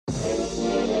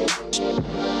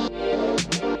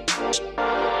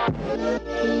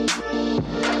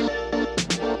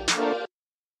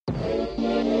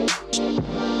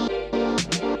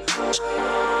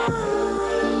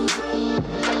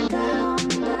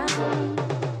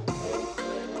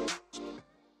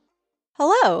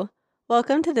Hello!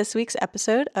 Welcome to this week's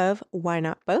episode of Why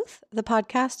Not Both, the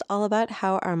podcast all about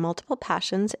how our multiple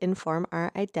passions inform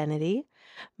our identity.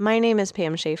 My name is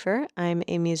Pam Schaefer. I'm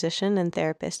a musician and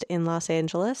therapist in Los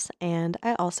Angeles, and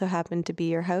I also happen to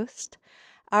be your host.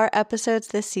 Our episodes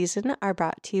this season are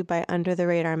brought to you by Under the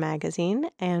Radar magazine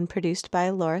and produced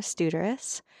by Laura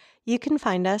Studeris. You can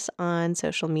find us on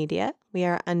social media. We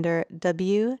are under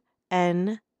WNB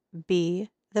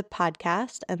the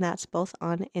podcast, and that's both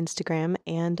on Instagram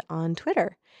and on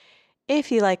Twitter.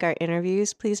 If you like our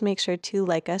interviews, please make sure to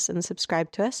like us and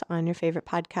subscribe to us on your favorite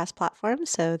podcast platform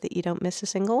so that you don't miss a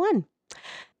single one.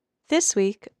 This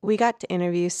week, we got to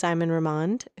interview Simon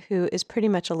Ramond, who is pretty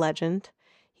much a legend.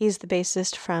 He's the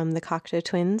bassist from the Cocteau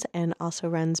Twins and also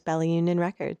runs Belly Union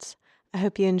Records. I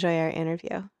hope you enjoy our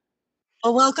interview.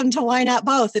 Well, welcome to Why Not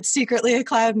Both. It's secretly a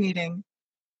cloud meeting.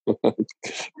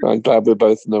 I'm glad we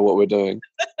both know what we're doing.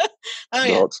 Oh,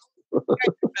 yeah. Very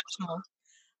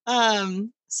professional.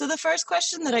 So the first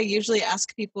question that I usually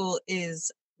ask people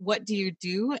is, what do you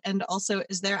do? And also,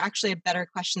 is there actually a better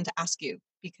question to ask you?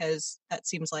 Because that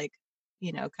seems like,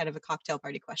 kind of a cocktail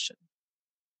party question.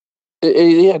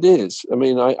 Yeah, it is. I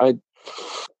mean, I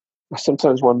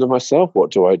sometimes wonder myself,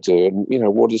 what do I do? And,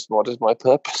 what is my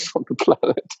purpose on the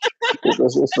planet?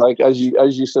 It's like, as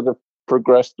you sort of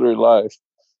progress through life,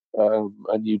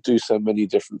 and you do so many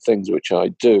different things, which I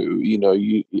do,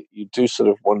 you do sort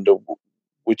of wonder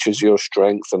which is your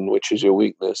strength and which is your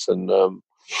weakness, and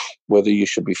whether you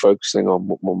should be focusing on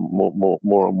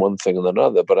more on one thing than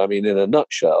another. But I mean, in a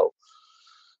nutshell,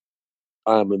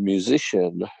 I'm a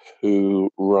musician who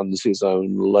runs his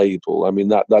own label. I mean,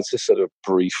 that's a sort of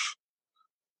brief,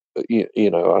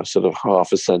 a sort of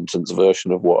half a sentence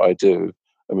version of what I do.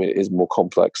 I mean, it is more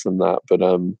complex than that, but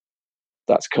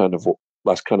that's kind of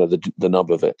the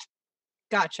nub of it.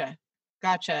 Gotcha.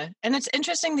 And it's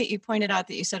interesting that you pointed out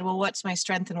that you said, well, what's my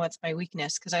strength and what's my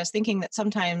weakness? Because I was thinking that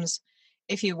sometimes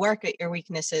if you work at your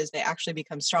weaknesses, they actually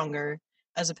become stronger,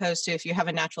 as opposed to if you have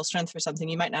a natural strength for something,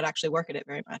 you might not actually work at it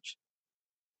very much.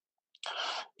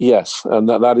 Yes, and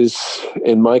that is,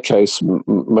 in my case,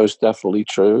 most definitely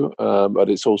true. But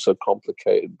it's also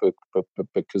complicated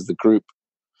because the group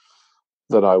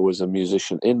that I was a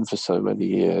musician in for so many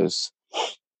years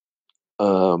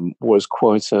was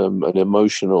quite an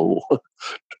emotionally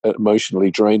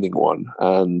draining one,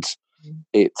 and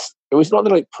it was not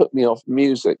that it put me off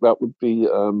music. That would be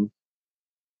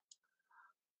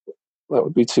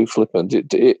too flippant.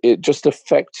 It just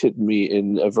affected me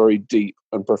in a very deep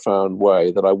and profound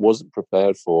way that I wasn't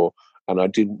prepared for, and I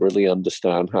didn't really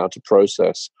understand how to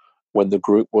process when the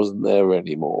group wasn't there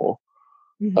anymore.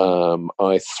 Mm-hmm.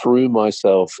 I threw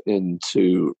myself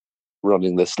into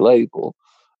running this label.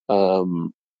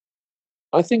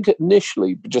 I think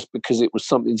initially just because it was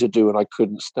something to do and I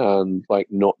couldn't stand like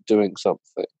not doing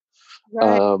something.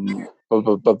 Right.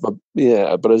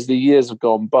 But as the years have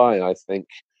gone by, I think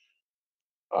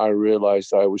I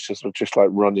realized I was just like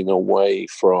running away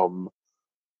from,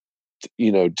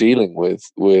 dealing with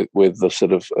the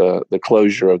sort of the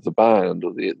closure of the band,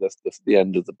 or the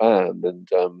end of the band, and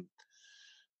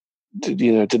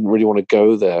didn't really want to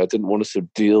go there. I didn't want to sort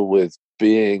of deal with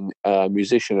being a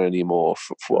musician anymore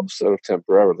for sort of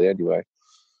temporarily anyway.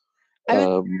 I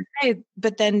would say,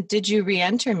 but then did you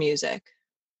re-enter music?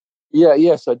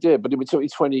 Yes, I did, but it took me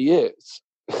 20 years.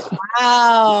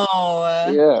 Wow.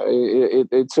 Yeah,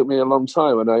 it took me a long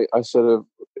time, and I sort of,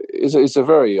 it's a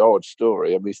very odd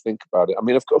story. I mean, think about it. I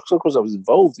mean, of course, I was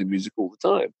involved in music all the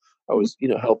time. I was,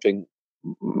 helping,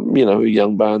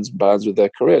 young bands with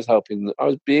their careers, I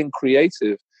was being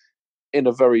creative in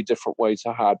a very different way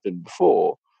to how I'd been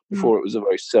before. Before it was a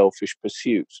very selfish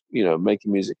pursuit.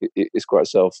 Making music is quite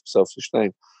a selfish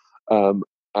thing.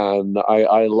 And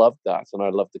I loved that, and I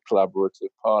loved the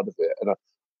collaborative part of it. And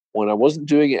when I wasn't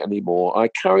doing it anymore, I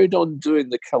carried on doing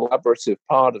the collaborative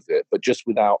part of it, but just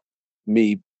without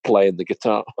me playing the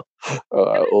guitar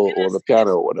or the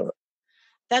piano or whatever.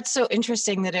 That's so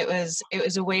interesting that it was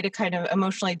a way to kind of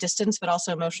emotionally distance, but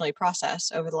also emotionally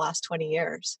process over the last 20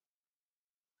 years.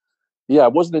 Yeah,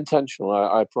 it wasn't intentional.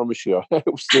 I promise you. I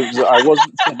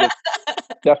wasn't sort of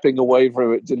stepping away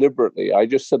from it deliberately. I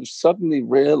just sort of suddenly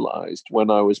realized when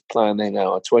I was planning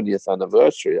our 20th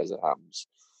anniversary, as it happens,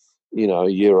 a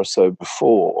year or so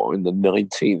before, in the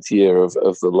 19th year of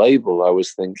the label, I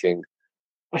was thinking,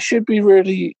 I should be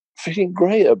really feeling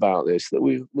great about this, that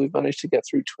we've managed to get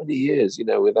through 20 years,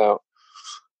 without,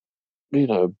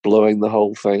 blowing the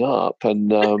whole thing up.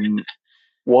 And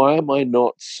why am I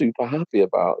not super happy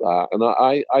about that? And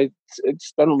I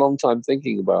spent a long time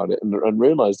thinking about it and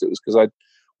realized it was because I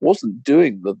wasn't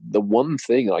doing the one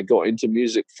thing I got into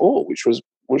music for, which was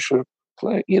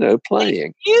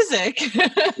playing music.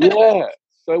 Yeah.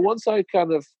 So once the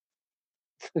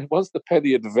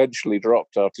penny had eventually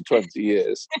dropped after 20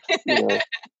 years,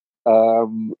 a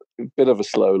bit of a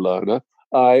slow learner,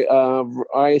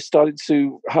 I started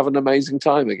to have an amazing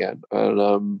time again,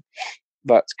 and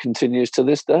that continues to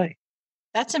this day.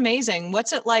 That's amazing.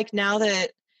 What's it like now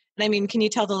that, and I mean, can you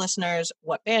tell the listeners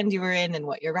what band you were in and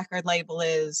what your record label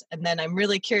is? And then I'm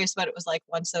really curious what it was like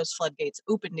once those floodgates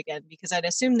opened again, because I'd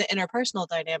assume the interpersonal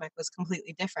dynamic was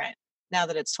completely different now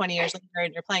that it's 20 years later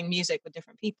and you're playing music with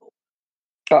different people.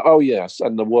 Oh yes,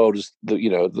 and the world is the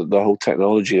whole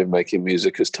technology of making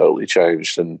music has totally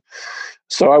changed. And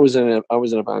so I was in a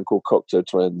band called Cocteau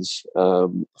Twins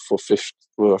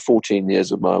for 14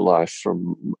 years of my life,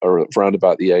 from around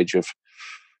about the age of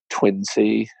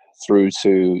 20 through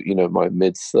to my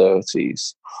mid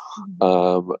 30s,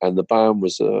 and the band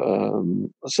was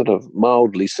sort of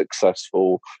mildly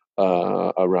successful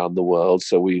around the world.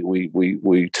 So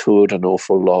we toured an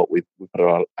awful lot. We put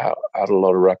out a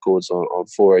lot of records on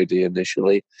 4AD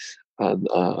initially, and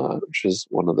which was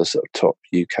one of the sort of top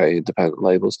UK independent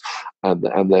labels, and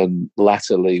then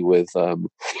latterly with a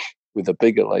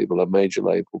bigger label, a major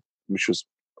label, which was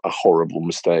a horrible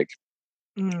mistake.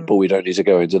 But we don't need to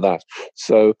go into that.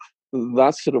 So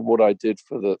that's sort of what I did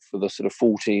for the sort of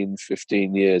 14,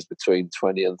 15 years between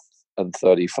 20 and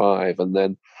 35. And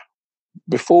then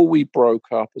before we broke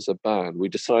up as a band, we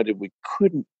decided we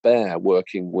couldn't bear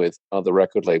working with other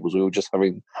record labels. We were just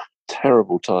having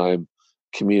terrible time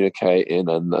communicating,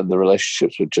 and the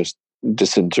relationships were just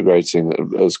disintegrating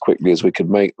as quickly as we could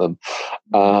make them.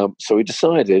 So we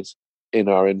decided, in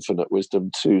our infinite wisdom,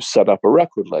 to set up a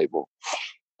record label.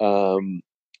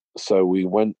 So we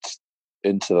went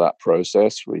into that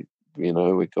process. We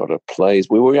got a place.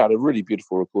 We had a really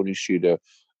beautiful recording studio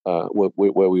where we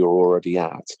were already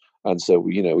at, and so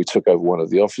we took over one of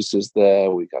the offices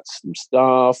there. We got some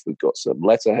staff. We got some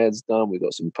letterheads done. We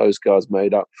got some postcards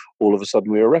made up. All of a sudden,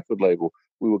 we were a record label.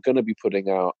 We were going to be putting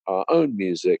out our own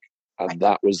music, and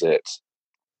that was it.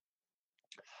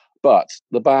 But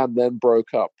the band then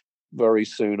broke up very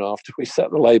soon after we set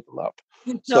the label up.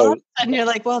 So and you're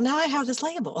like, well, now I have this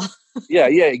label. yeah,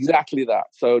 exactly that.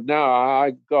 So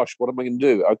now what am I going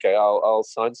to do? Okay, I'll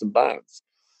sign some bands,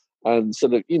 and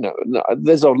sort of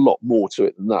there's a lot more to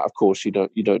it than that. Of course, you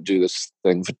don't do this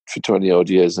thing for 20 odd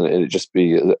years and it just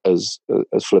be as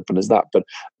flippant as that. But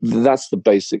that's the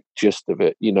basic gist of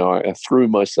it. I threw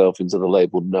myself into the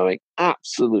label knowing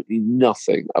absolutely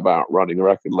nothing about running a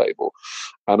record label,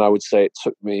 and I would say it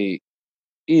took me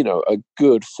a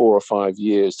good 4 or 5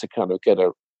 years to kind of get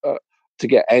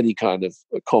any kind of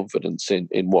confidence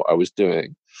in what I was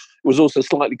doing. It was also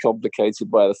slightly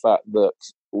complicated by the fact that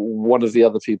one of the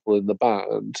other people in the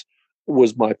band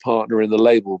was my partner in the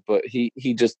label, but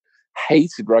he just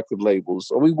hated record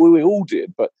labels. I mean, we all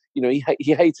did, but he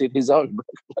hated his own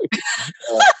record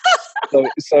label.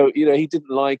 So he didn't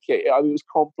like it. I mean, it was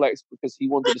complex because he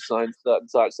wanted to sign certain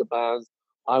types of bands.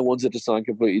 I wanted to sign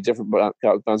completely different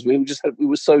bands. We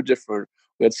were so different.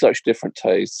 We had such different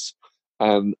tastes,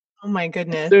 and oh my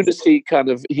goodness! As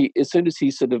soon as he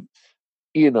sort of,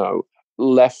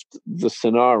 left the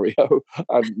scenario,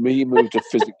 and he moved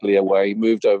physically away. He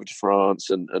moved over to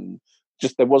France, and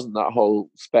just there wasn't that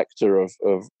whole spectre of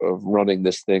running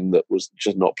this thing that was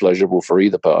just not pleasurable for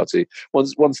either party.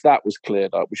 Once that was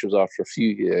cleared up, which was after a few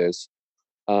years,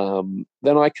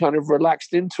 then I kind of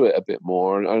relaxed into it a bit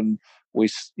more, and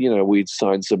we'd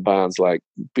signed some bands like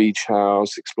Beach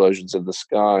House, Explosions in the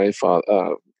Sky,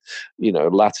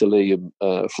 latterly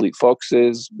Fleet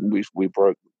Foxes. We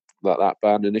broke that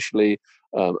band initially.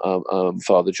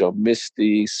 Father John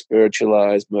Misty,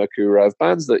 Spiritualized, Mercury Rev,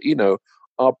 bands that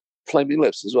are Flaming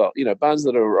Lips as well. Bands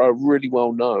that are really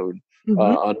well known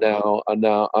are now on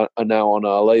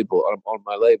our label, on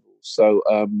my label. So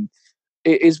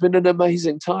it's been an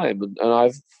amazing time, and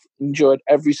I've enjoyed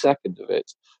every second of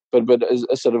it. But as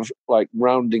a sort of like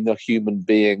rounding a human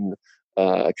being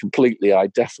completely, I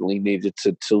definitely needed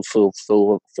to fulfill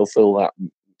that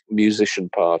musician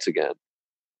part again.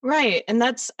 Right. And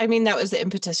that was the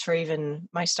impetus for even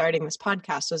my starting this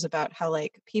podcast, was about how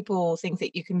like people think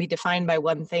that you can be defined by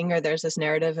one thing, or there's this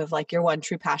narrative of like your one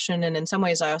true passion. And in some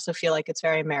ways, I also feel like it's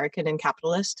very American and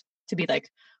capitalist to be like,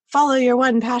 follow your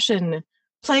one passion,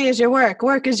 play is your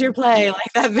work is your play,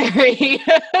 like that very.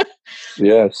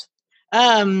 Yes.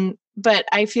 But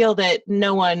I feel that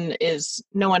no one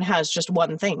has just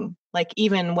one thing. Like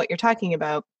even what you're talking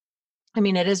about, I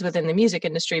mean, it is within the music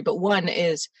industry, but one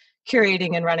is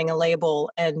curating and running a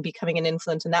label and becoming an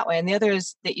influence in that way. And the other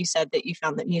is that you said that you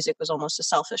found that music was almost a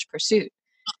selfish pursuit.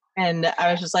 And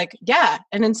I was just like, yeah.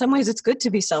 And in some ways, it's good to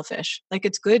be selfish. Like,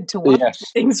 it's good to want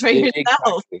things for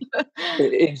yourself.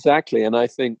 Exactly. And I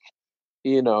think,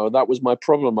 that was my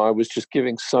problem. I was just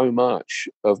giving so much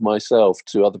of myself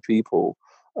to other people.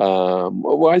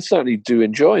 Well, I certainly do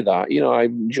enjoy that. I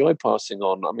enjoy passing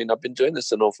on. I mean, I've been doing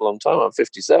this an awful long time. I'm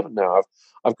 57 now.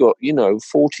 I've got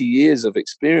 40 years of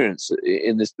experience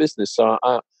in this business. So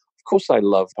of course I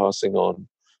love passing on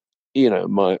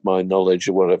my knowledge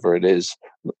or whatever it is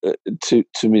to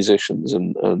musicians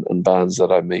and bands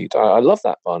that I meet. I love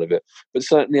that part of it. But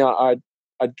certainly I'd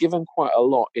given quite a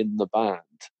lot in the band.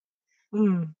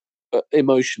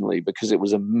 Emotionally, because it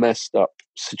was a messed up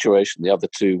situation. The other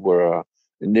two were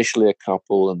initially a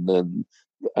couple, and then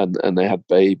and they had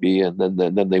baby, and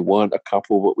then they weren't a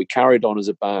couple, but we carried on as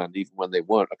a band even when they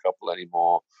weren't a couple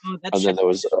anymore. And then there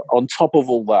was on top of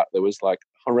all that, there was like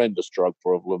horrendous drug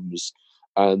problems,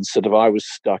 and sort of I was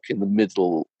stuck in the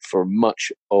middle for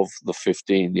much of the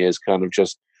 15 years, kind of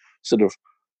just sort of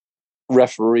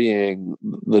refereeing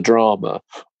the drama.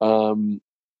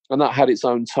 And that had its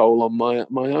own toll on my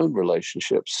own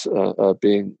relationships,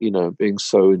 being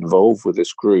so involved with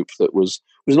this group that was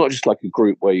not just like a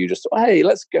group where you just, hey,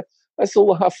 let's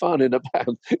all have fun in a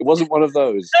band. It wasn't one of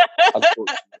those.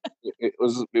 It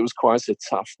was quite a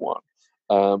tough one.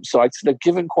 So I'd sort of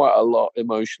given quite a lot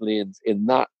emotionally in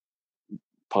that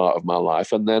part of my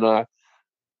life, and then I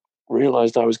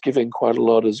realized I was giving quite a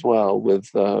lot as well with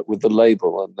the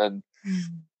label, and then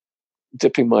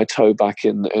dipping my toe back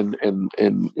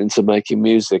into making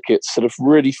music. It sort of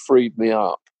really freed me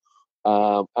up,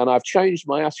 and I've changed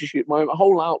my attitude. My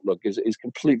whole outlook is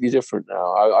completely different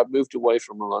now. I've moved away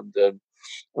from London.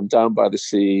 I'm down by the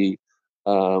sea.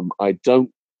 I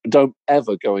don't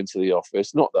ever go into the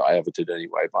office. Not that I ever did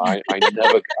anyway, but I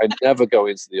never go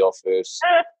into the office.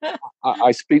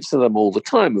 I speak to them all the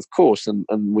time, of course, and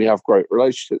we have great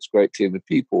relationships, great team of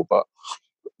people. But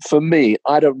for me,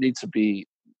 I don't need to be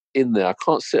in there. I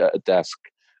can't sit at a desk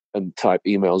and type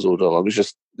emails all day long.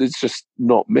 It's just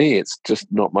not me. It's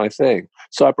just not my thing.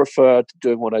 So I prefer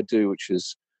doing what I do, which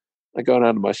is I go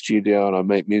down to my studio and I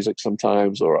make music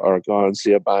sometimes, or I go and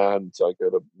see a band. I go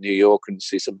to New York and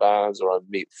see some bands, or I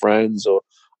meet friends, or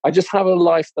I just have a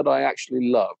life that I actually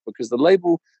love, because the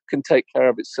label can take care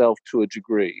of itself to a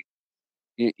degree.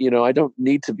 I don't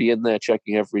need to be in there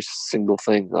checking every single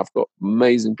thing. I've got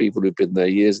amazing people who've been there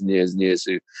years and years and years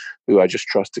who I just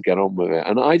trust to get on with it.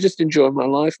 And I just enjoy my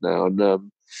life now.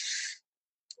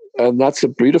 And that's a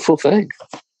beautiful thing.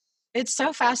 It's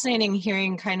so fascinating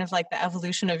hearing kind of like the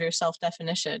evolution of your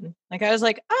self-definition. Like, I was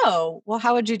like, oh, well,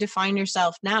 how would you define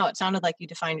yourself now? It sounded like you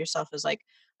defined yourself as like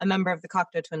a member of the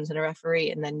Cocteau Twins and a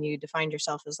referee. And then you defined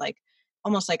yourself as like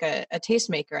almost like a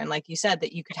tastemaker. And like you said,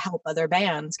 that you could help other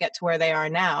bands get to where they are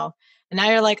now. And now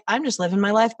you're like, I'm just living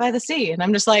my life by the sea. And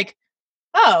I'm just like,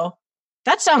 oh,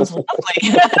 that sounds lovely.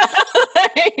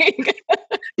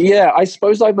 Yeah, I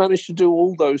suppose I managed to do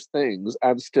all those things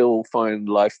and still find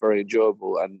life very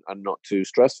enjoyable and not too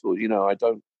stressful.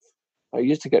 I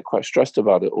used to get quite stressed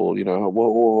about it all.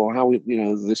 How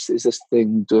this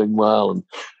thing doing well, and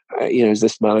is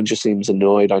this manager seems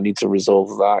annoyed? I need to resolve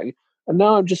that. And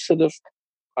now I'm just sort of,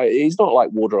 it's not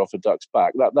like water off a duck's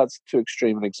back. That's too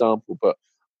extreme an example, but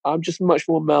I'm just much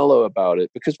more mellow about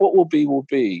it, because what will be will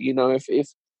be. If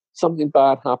something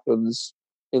bad happens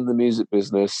in the music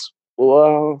business,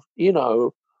 well,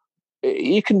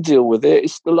 you can deal with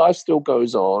it. The life still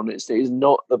goes on. It's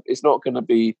not going to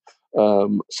be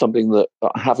something that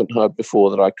I haven't heard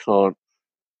before, that I can't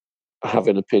have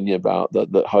an opinion about,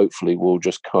 that hopefully will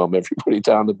just calm everybody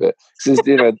down a bit. Since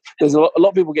there's a lot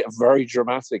of people get very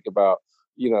dramatic about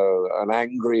and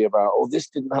angry about, oh, this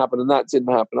didn't happen and that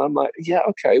didn't happen. I'm like, yeah,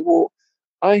 okay, well,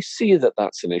 I see that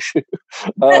that's an issue,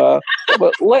 but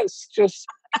let's just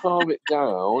calm it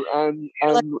down and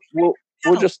we'll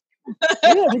just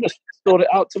sort it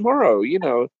out tomorrow.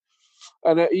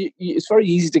 And it's very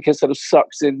easy to get sort of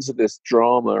sucked into this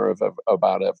drama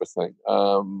about everything,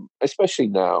 especially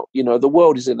now. The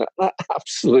world is in an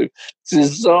absolute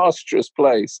disastrous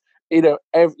place. You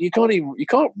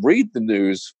can't read the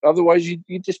news, otherwise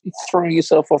you'd just be throwing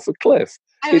yourself off a cliff.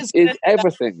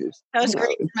 Everything is. That was a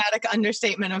great dramatic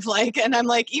understatement of like, and I'm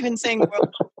like, even saying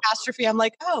world catastrophe, I'm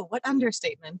like, oh, what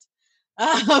understatement?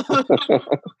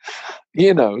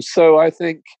 So I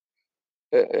think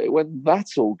when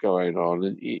that's all going on,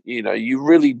 and you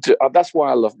really do. That's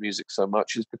why I love music so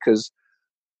much, is because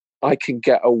I can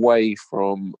get away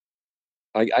from.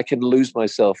 I can lose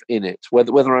myself in it,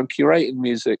 whether I'm curating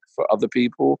music for other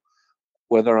people,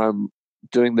 whether I'm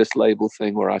doing this label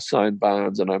thing where I sign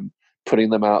bands and I'm putting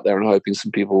them out there and hoping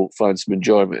some people find some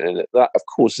enjoyment in it. That, of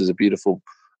course, is a beautiful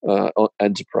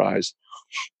enterprise.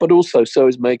 But also, so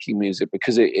is making music,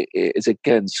 because it is,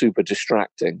 again, super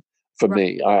distracting for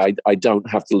me. I don't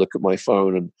have to look at my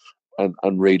phone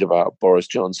and read about Boris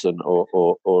Johnson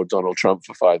or Donald Trump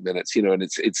for 5 minutes, and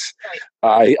it's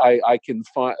I can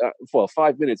 5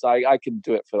 minutes. I can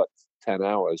do it for like 10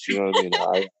 hours. You know what I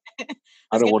mean?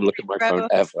 I don't want to look at my phone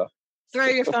ever. Throw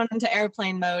your phone into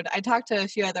airplane mode. I talked to a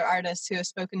few other artists who have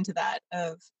spoken to that,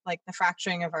 of like the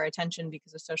fracturing of our attention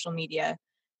because of social media,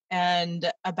 and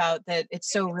about that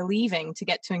it's so relieving to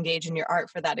get to engage in your art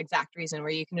for that exact reason,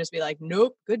 where you can just be like,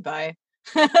 nope, goodbye.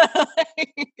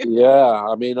 Yeah,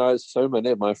 I mean, so many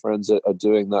of my friends are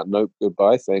doing that nope,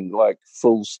 goodbye thing, like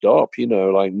full stop,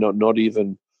 like not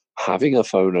even having a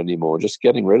phone anymore, just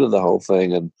getting rid of the whole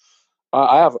thing. And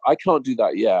I can't do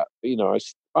that yet.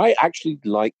 I actually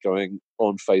like going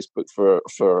on Facebook for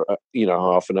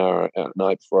half an hour at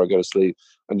night before I go to sleep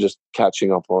and just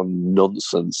catching up on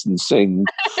nonsense and seeing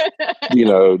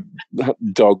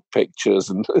dog pictures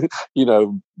and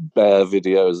bear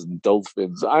videos and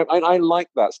dolphins. I like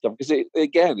that stuff because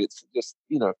it's just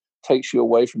takes you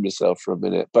away from yourself for a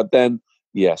minute. But then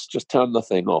yes, just turn the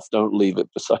thing off. Don't leave it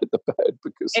beside the bed,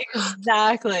 because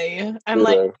exactly.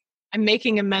 I'm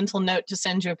making a mental note to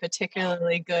send you a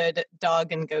particularly good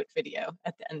dog and goat video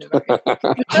at the end of it.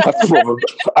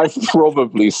 I've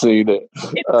probably seen it.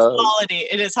 It's quality.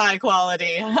 It is high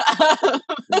quality.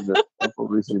 I've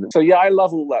probably seen it. So yeah, I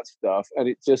love all that stuff,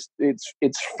 and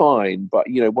it's fine. But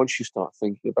once you start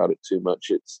thinking about it too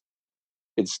much, it's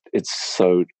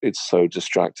so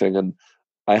distracting. And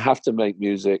I have to make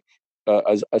music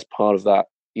as part of that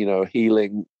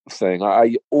healing thing.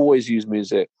 I always use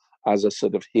music as a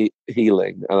sort of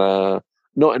healing, not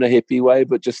in a hippie way,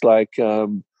 but just like I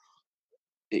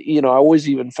always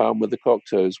even found with the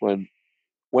Cocteaus, when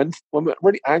we're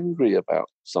really angry about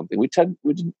something, we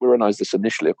didn't realize this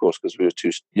initially, of course, because we were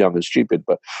too young and stupid,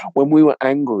 but when we were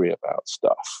angry about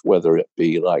stuff, whether it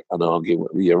be like an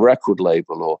argument with a record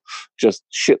label or just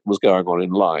shit was going on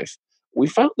in life, we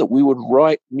found that we would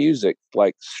write music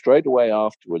like straight away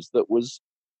afterwards that was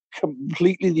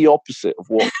completely the opposite of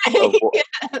what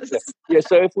yes. Yeah.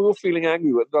 So if we were feeling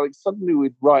angry, like suddenly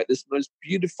we'd write this most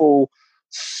beautiful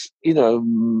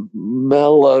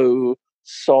mellow,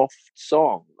 soft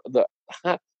song that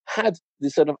had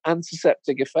this sort of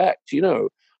antiseptic effect,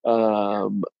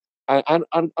 and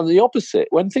the opposite,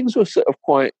 when things were sort of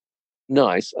quite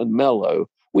nice and mellow,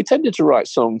 we tended to write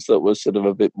songs that were sort of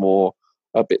a bit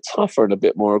tougher and a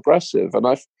bit more aggressive. And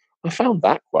I found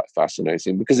that quite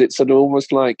fascinating, because it's sort of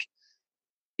almost like,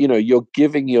 you're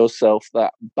giving yourself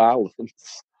that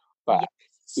balance back,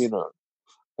 It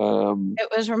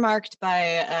was remarked by,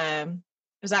 it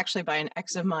was actually by an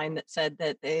ex of mine that said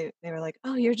that they were like,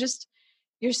 oh, you're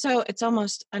so, it's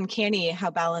almost uncanny how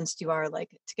balanced you are.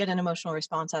 Like, to get an emotional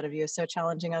response out of you is so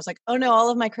challenging. I was like, oh no, all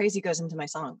of my crazy goes into my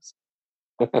songs.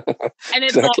 And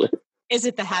it's exactly. like, is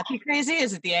it the happy crazy?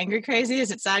 Is it the angry crazy? Is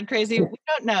it sad crazy? We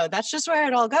don't know. That's just where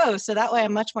it all goes. So that way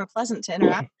I'm much more pleasant to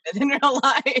interact with in real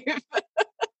life.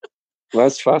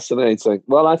 That's fascinating.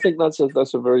 Well, I think that's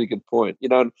a very good point.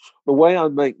 The way I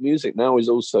make music now is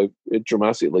also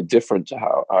dramatically different to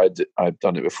how I've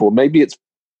done it before. Maybe it's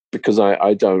because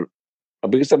I don't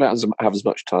have as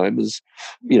much time as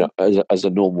as a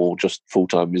normal just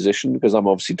full-time musician, because I'm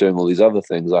obviously doing all these other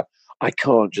things. I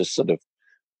can't just sort of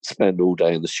spend all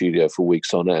day in the studio for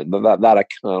weeks on end. That I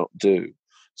can't do.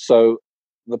 So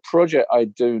the project I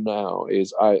do now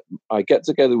is I get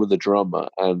together with a drummer,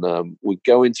 and we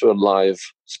go into a live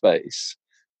space,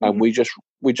 and we just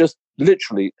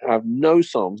literally have no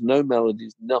songs, no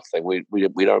melodies, nothing. We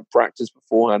don't practice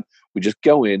beforehand. We just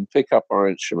go in, pick up our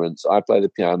instruments. I play the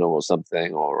piano or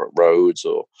something, or Rhodes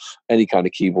or any kind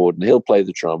of keyboard, and he'll play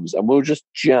the drums, and we'll just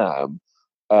jam,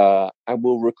 and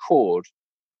we'll record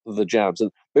the jams.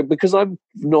 And because I'm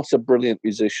not a brilliant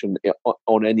musician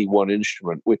on any one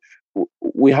instrument,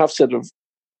 we have sort of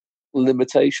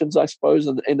limitations, I suppose,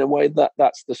 and in a way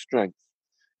that's the strength,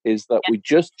 is that we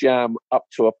just jam up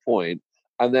to a point,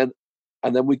 and then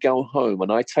we go home,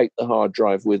 and I take the hard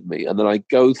drive with me, and then I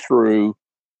go through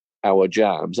our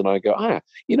jams, and I go,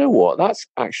 you know what, that's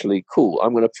actually cool,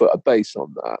 I'm going to put a bass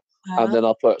on that, and then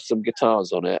I'll put some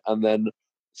guitars on it, and then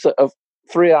sort of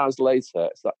 3 hours later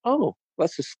it's like, oh,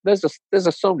 there's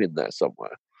a song in there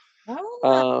somewhere.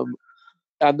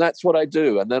 And that's what I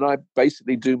do. And then I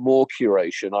basically do more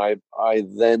curation. I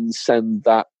then send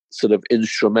that sort of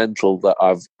instrumental that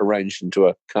I've arranged into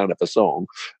a kind of a song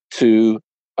to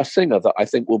a singer that I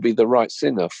think will be the right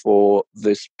singer for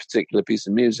this particular piece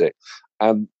of music.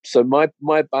 And so my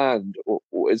band, or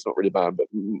it's not really a band, but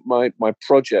my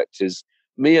project is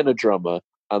me and a drummer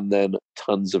and then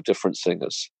tons of different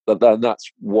singers.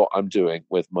 That's what I'm doing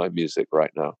with my music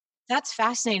right now. That's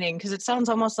fascinating, because it sounds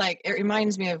almost like, it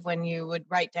reminds me of when you would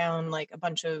write down like a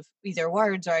bunch of either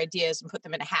words or ideas and put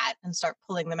them in a hat and start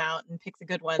pulling them out and pick the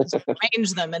good ones,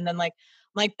 arrange them, and then like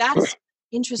that's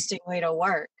interesting way to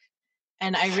work.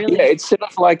 And I really, it's sort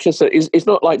of like it's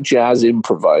not like jazz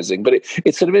improvising, but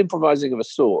it's sort of improvising of a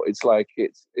sort. It's like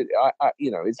it's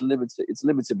limited. It's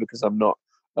limited because I'm not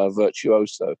a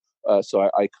virtuoso, so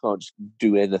I can't just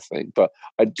do anything. But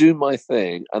I do my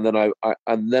thing, and then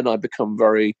I become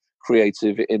very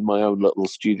creative in my own little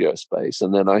studio space,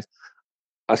 and then I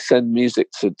send music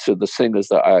to the singers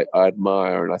that I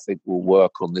admire and I think will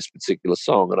work on this particular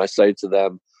song, and I say to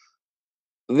them,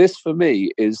 this for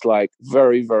me is like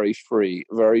very, very free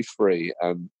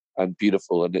and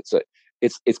beautiful, and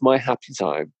it's my happy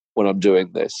time when I'm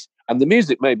doing this. And the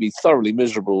music may be thoroughly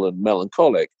miserable and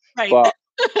melancholic, right. but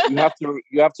you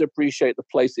have to appreciate the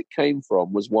place it came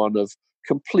from was one of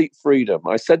complete freedom.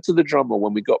 I said to the drummer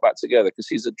when we got back together, because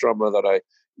he's a drummer that I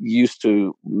used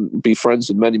to be friends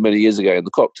with many, many years ago in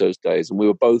the Cocteaus days, and we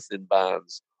were both in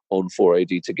bands on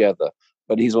 4AD together.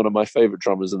 But he's one of my favorite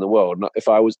drummers in the world. And if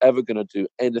I was ever going to do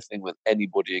anything with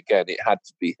anybody again, it had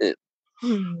to be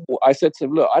him. Well, I said to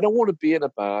him, look, I don't want to be in a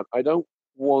band. I don't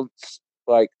want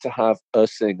to have a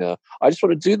singer. I just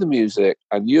want to do the music,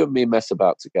 and you and me mess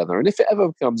about together. And if it ever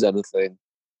becomes anything,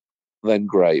 then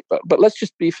great. But let's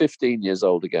just be 15 years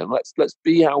old again. Let's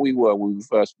be how we were when we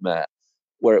first met,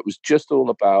 where it was just all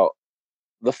about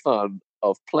the fun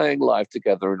of playing live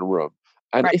together in a room.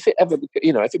 And if it ever,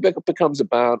 if it becomes a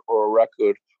band or a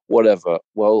record, whatever,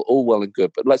 well, all well and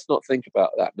good. But let's not think about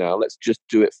that now. Let's just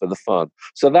do it for the fun.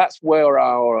 So that's where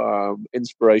our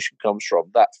inspiration comes from,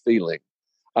 that feeling.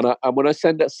 And when I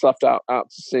send that stuff out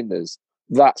to singers,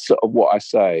 that's sort of what I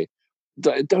say.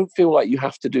 Don't feel like you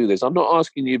have to do this. I'm not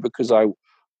asking you because I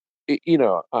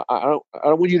don't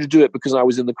want you to do it because I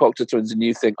was in the Cocteau Twins and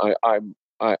you think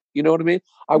you know what I mean?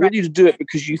 I want you to do it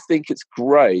because you think it's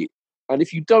great. And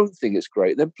if you don't think it's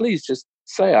great, then please just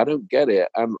say, I don't get it.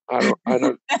 And I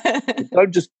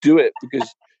don't just do it because,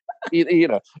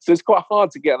 so it's quite hard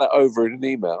to get that over in an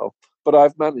email, but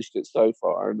I've managed it so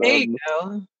far. And, there you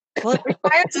go. Well,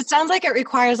 it sounds like it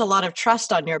requires a lot of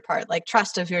trust on your part, like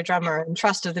trust of your drummer and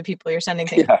trust of the people you're sending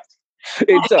things. Yeah,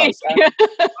 it does.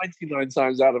 99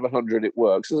 times out of 100, it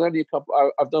works. There's only a couple.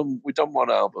 We've done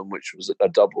one album, which was a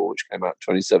double, which came out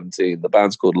in 2017. The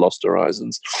band's called Lost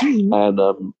Horizons, and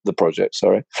the project,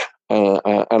 sorry.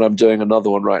 And I'm doing another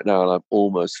one right now, and I'm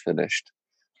almost finished.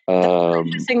 It's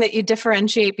interesting that you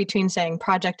differentiate between saying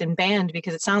project and band,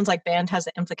 because it sounds like band has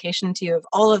the implication to you of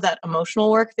all of that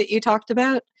emotional work that you talked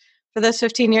about for those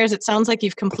 15 years. It sounds like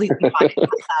you've completely bypassed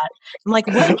that. I'm like,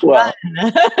 well,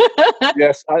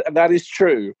 yes, that is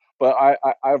true. But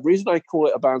the reason I call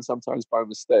it a band sometimes by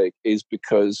mistake is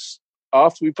because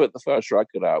after we put the first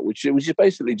record out, which it was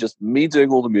basically just me doing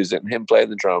all the music and him playing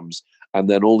the drums, and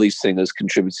then all these singers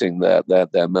contributing their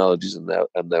melodies and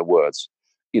their words.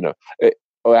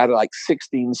 I had like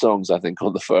 16 songs, I think,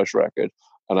 on the first record.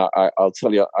 And I'll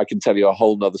tell you, I can tell you a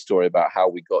whole nother story about how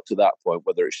we got to that point,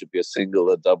 whether it should be a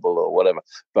single, a double, or whatever.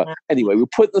 But anyway, we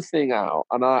put the thing out,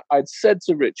 and I'd said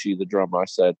to Richie, the drummer, I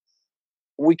said,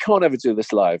 we can't ever do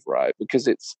this live, right? Because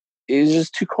it's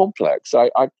just too complex.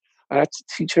 I had to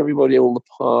teach everybody all the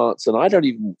parts, and I don't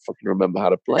even fucking remember how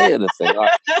to play anything.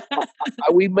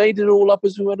 We made it all up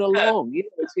as we went along.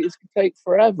 It's going to take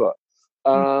forever.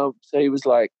 So he was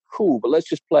like, cool, but let's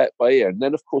just play it by ear. And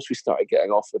then, of course, we started getting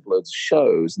offered loads of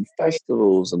shows and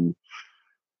festivals. And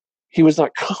he was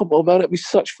like, come on, man, it'd be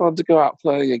such fun to go out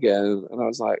playing again. And I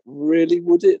was like, really,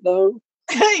 would it though?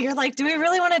 You're like, do we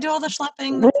really want to do all the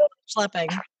schlepping?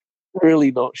 Schlepping.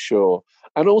 Really not sure.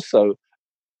 And also,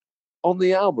 on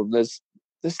the album, there's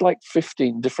like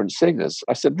 15 different singers.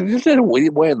 I said, there's no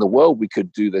way in the world we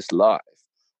could do this live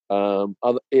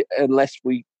unless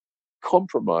we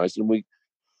compromised.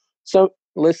 So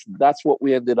listen, that's what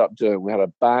we ended up doing. We had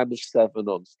a band of 7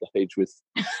 on stage with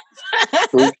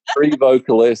three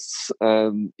vocalists,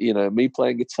 and me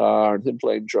playing guitar and him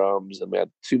playing drums, and we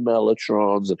had 2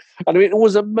 mellotrons, and I mean, it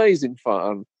was amazing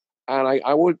fun. And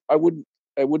I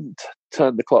wouldn't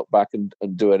turn the clock back and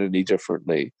do it any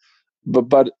differently.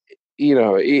 But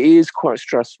it is quite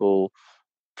stressful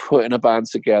putting a band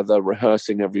together,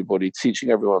 rehearsing everybody, teaching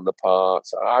everyone the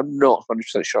parts. I'm not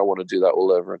 100% sure I want to do that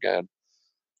all over again.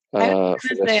 I'm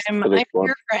here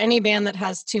for any band that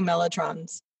has 2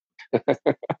 mellotrons.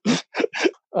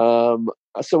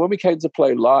 So when we came to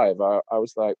play live, I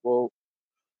was like, well,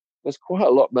 there's quite a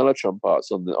lot of mellotron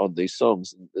parts on these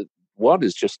songs. one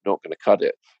is just not going to cut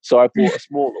it. So I bought a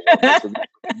smaller one, it's a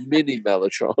mini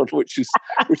Mellotron, which is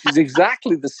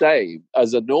exactly the same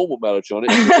as a normal Mellotron.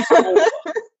 It's just smaller.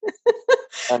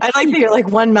 I like that you're like,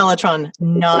 one Mellotron,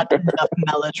 not enough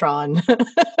Mellotron.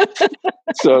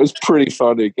 So it's pretty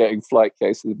funny getting flight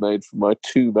cases made for my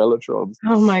 2 Mellotrons.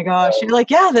 Oh my gosh. You're like,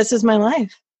 yeah, this is my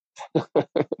life.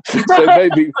 So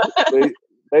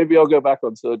maybe I'll go back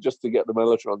onto just to get the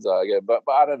Mellotrons out again. But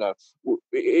I don't know.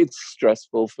 It's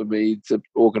stressful for me to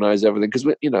organize everything because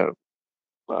I don't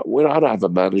have a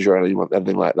manager or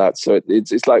anything like that. So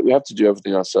it's like we have to do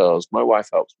everything ourselves. My wife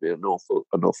helps me an awful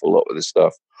lot with this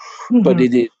stuff, but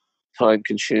it is time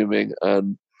consuming.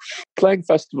 And playing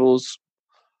festivals,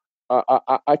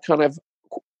 I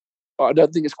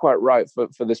don't think it's quite right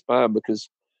for this band because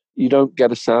you don't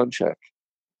get a sound check.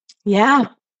 Yeah.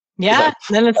 And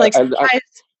then it's like, surprise,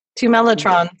 2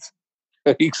 Mellotrons.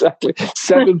 Exactly.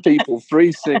 7 people,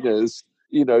 3 singers,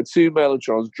 2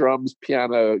 Mellotrons, drums,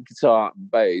 piano, guitar, and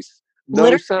bass. No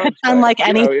literally sound sound like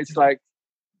anything. It's like,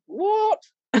 what?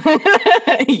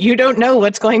 You don't know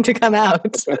what's going to come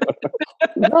out.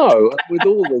 No, with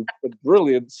all the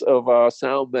brilliance of our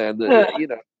sound men,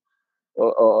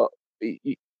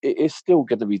 it's still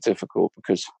going to be difficult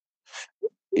because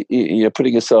you're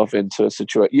putting yourself into a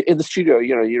situation in the studio.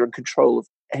 You're in control of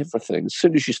everything. As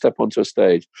soon as you step onto a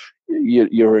stage,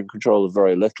 you're in control of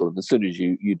very little, and as soon as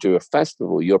you do a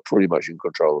festival, you're pretty much in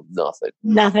control of nothing.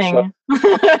 So,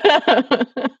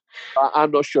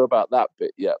 I'm not sure about that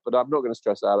bit yet, but I'm not going to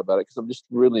stress out about it because I'm just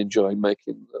really enjoying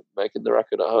making the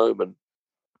record at home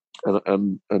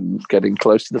and getting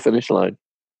close to the finish line.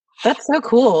 That's so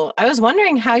cool. I was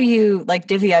wondering how you like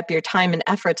divvy up your time and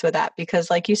efforts with that because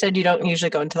like you said, you don't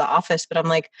usually go into the office, but I'm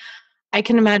like, I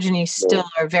can imagine you still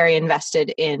are very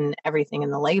invested in everything in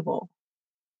the label.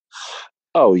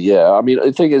 Oh yeah. I mean,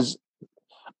 the thing is,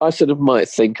 I sort of might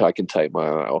think I can take my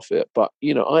eye off it, but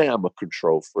I am a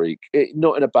control freak.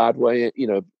 Not in a bad way.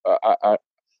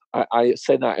 I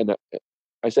say that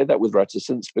I say that with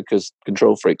reticence because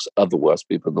control freaks are the worst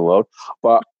people in the world.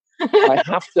 But I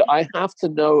have to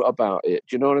know about it.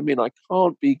 Do you know what I mean? I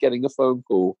can't be getting a phone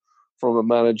call from a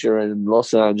manager in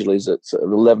Los Angeles at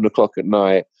 11 o'clock at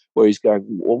night where he's going,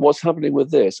 well, what's happening with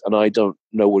this? And I don't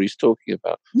know what he's talking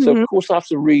about. Mm-hmm. So, of course, I have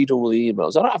to read all the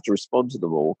emails. I don't have to respond to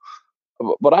them all,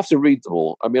 but I have to read them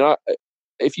all. I mean,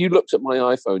 if you looked at my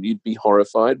iPhone, you'd be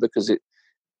horrified because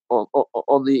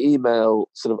on the email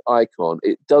sort of icon,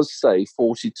 it does say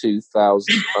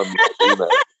 42,000 emails.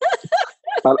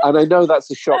 And I know that's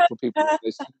a shock for people with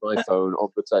this iPhone on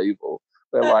the table.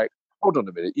 They're like, hold on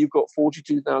a minute, you've got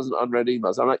 42,000 unread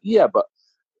emails. I'm like, yeah, but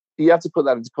you have to put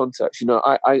that into context.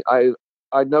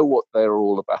 I know what they're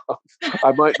all about.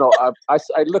 I might not.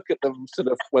 I look at them sort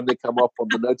of when they come up on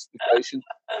the notification,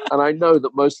 and I know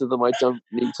that most of them I don't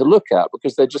need to look at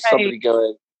because they're just somebody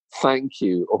going, thank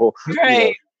you, or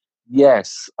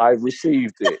yes, I've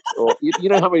received it, or you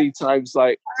know how many times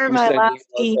like my last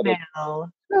email.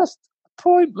 Just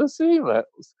pointless emails.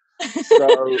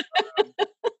 So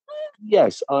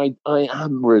yes, I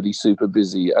am really super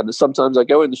busy, and sometimes I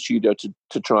go in the studio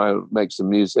to try and make some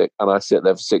music, and I sit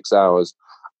there for 6 hours,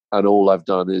 and all I've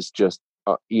done is just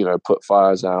put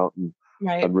fires out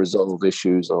and resolve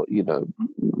issues, or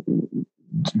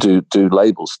do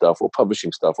label stuff or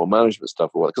publishing stuff or management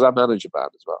stuff or what, because I manage a band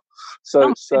as well.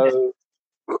 So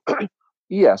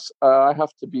yes, I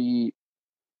have to be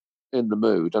in the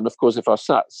mood. And of course, if I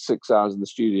sat 6 hours in the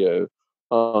studio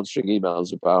answering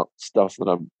emails about stuff that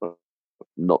I'm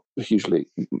not hugely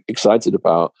excited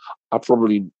about, I'm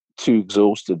probably too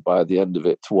exhausted by the end of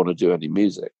it to want to do any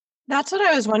music. That's what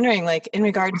I was wondering, like in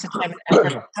regards to time and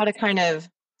effort, how to kind of,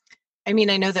 I mean,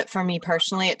 I know that for me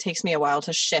personally, it takes me a while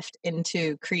to shift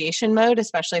into creation mode,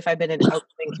 especially if I've been in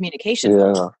outgoing communication.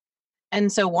 Yeah.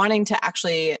 And so wanting to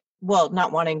actually, well,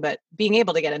 not wanting, but being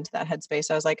able to get into that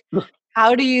headspace, I was like,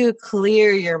 how do you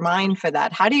clear your mind for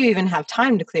that? How do you even have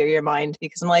time to clear your mind?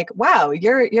 Because I'm like, wow,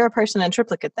 you're a person in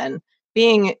triplicate then,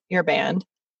 being your band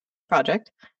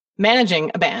project,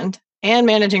 managing a band, and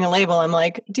managing a label. I'm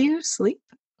like, do you sleep?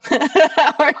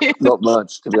 How are you? Not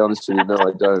much, to be honest with you. No,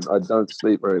 I don't. I don't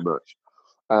sleep very much,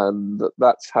 and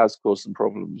that has caused some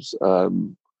problems. I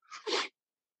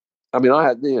mean, I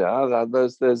had,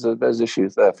 there's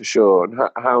issues there for sure. And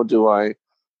how do I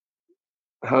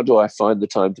find the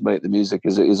time to make the music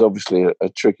is obviously a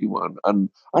tricky one,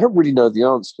 and I don't really know the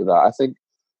answer to that. I think,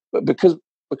 but because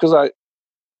I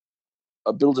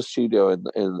built a studio in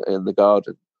the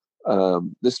garden,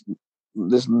 this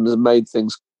made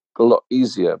things a lot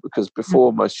easier, because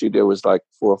before my studio was like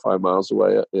 4 or 5 miles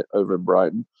away over in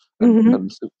Brighton,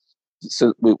 and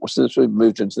since we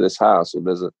moved into this house, and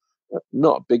there's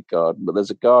not a big garden, but there's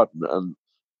a garden and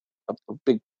a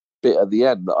big bit at the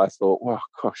end that I thought, wow,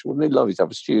 gosh, wouldn't it lovely to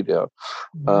have a studio?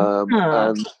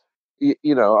 And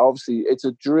obviously it's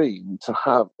a dream to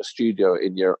have a studio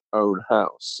in your own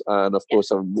house. And of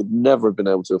course, I would never have been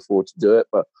able to afford to do it.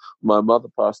 But my mother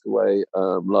passed away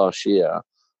last year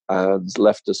and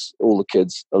left us, all the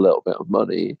kids, a little bit of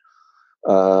money.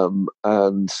 And,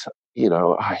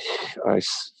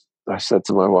 I said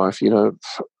to my wife,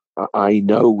 I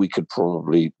know we could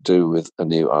probably do with a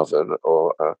new oven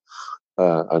or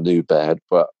a new bed,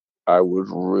 but I would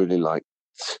really like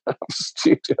to have a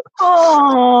studio.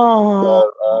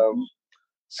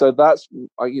 So that's,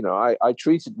 I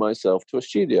treated myself to a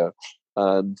studio,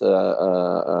 and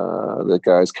the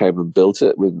guys came and built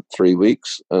it within 3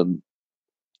 weeks. And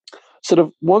sort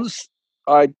of once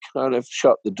I'd kind of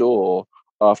shut the door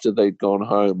after they'd gone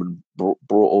home and brought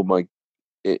all my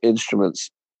instruments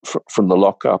from the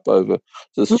lockup over to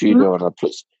the studio, and I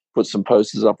put some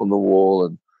posters up on the wall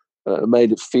and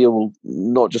made it feel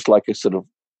not just like a sort of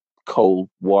cold,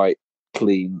 white,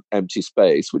 clean, empty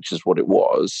space, which is what it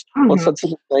was. Once I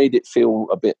sort of made it feel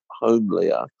a bit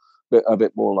homelier, a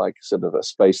bit more like sort of a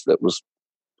space that was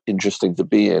interesting to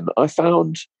be in, I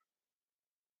found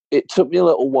it took me a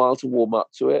little while to warm up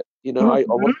to it. I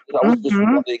wasn't just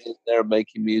running in there and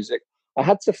making music. I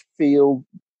had to feel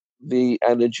the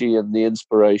energy and the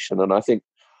inspiration, and I think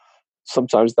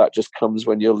sometimes that just comes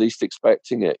when you're least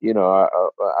expecting it.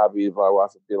 Abby, my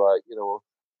wife, would be like,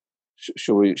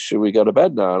 should we go to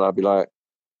bed now? And I'd be like,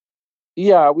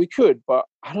 yeah, we could, but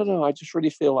I don't know. I just really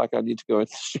feel like I need to go in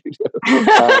the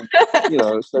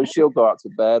studio. So she'll go out to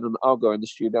bed and I'll go in the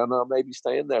studio and I'll maybe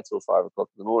stay in there till 5 o'clock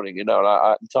in the morning, and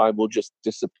time will just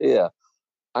disappear.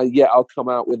 And yet I'll come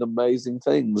out with amazing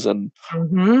things. And,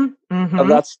 and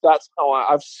that's how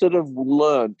I've sort of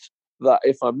learned that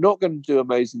if I'm not going to do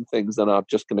amazing things, then I'm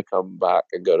just going to come back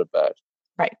and go to bed.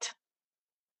 Right.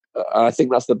 I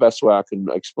think that's the best way I can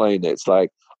explain it. It's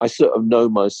like I sort of know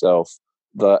myself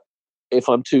that if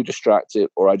I'm too distracted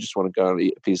or I just want to go and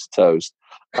eat a piece of toast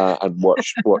and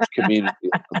watch Community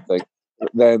or something,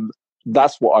 then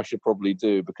that's what I should probably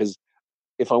do. Because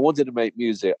if I wanted to make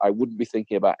music, I wouldn't be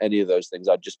thinking about any of those things.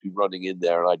 I'd just be running in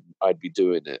there and I'd be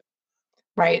doing it.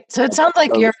 Right. So it sounds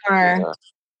like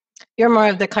you're more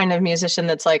of the kind of musician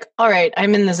that's like, all right,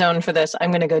 I'm in the zone for this,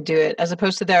 I'm going to go do it. As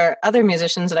opposed to there are other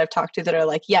musicians that I've talked to that are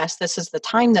like, yes, this is the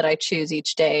time that I choose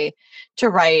each day to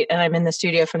write, and I'm in the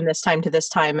studio from this time to this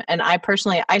time. And I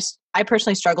personally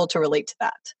struggle to relate to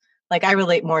that. Like, I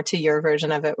relate more to your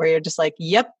version of it, where you're just like,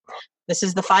 yep, this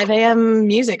is the 5 a.m.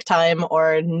 music time,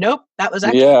 or nope, that was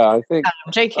actually I think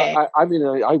JK.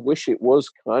 I wish it was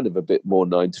kind of a bit more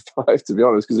 9 to 5, to be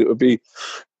honest, because it would be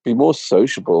more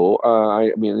sociable.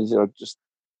 Just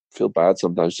feel bad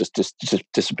sometimes just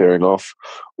disappearing off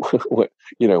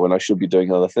when I should be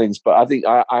doing other things. But I think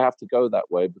I have to go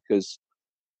that way because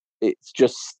it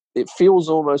feels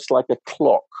almost like a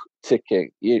clock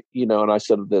ticking, and I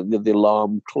sort of the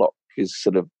alarm clock is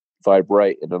sort of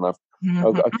vibrating, and I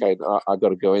got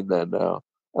to go in there now,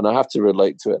 and I have to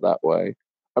relate to it that way.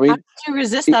 I mean, how did you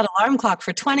resist that alarm clock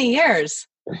for 20 years?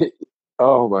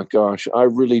 Oh my gosh, I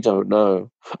really don't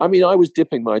know. I mean, I was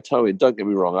dipping my toe in, don't get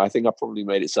me wrong. I think I probably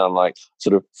made it sound like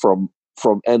sort of from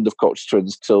end of Cocktail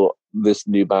Twins till this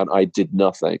new band, I did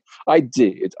nothing. I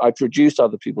produced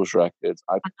other people's records.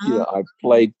 I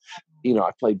played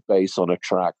bass on a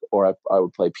track, or I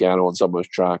would play piano on someone's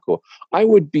track, or I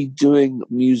would be doing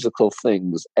musical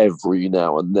things every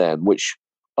now and then, which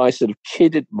I sort of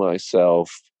kidded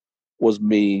myself was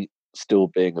me still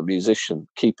being a musician,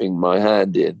 keeping my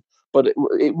hand in. But it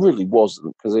really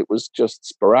wasn't, because it was just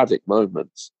sporadic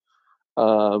moments.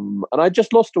 And I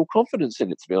just lost all confidence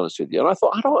in it, to be honest with you. And I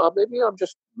thought, maybe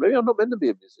I'm not meant to be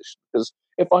a musician, because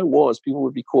if I was, people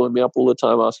would be calling me up all the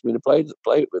time asking me to play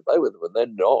with them, and they're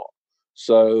not.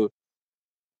 So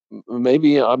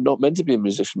maybe I'm not meant to be a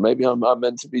musician. Maybe I'm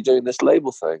meant to be doing this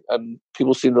label thing. And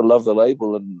people seem to love the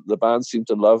label, and the band seem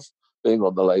to love being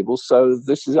on the label. So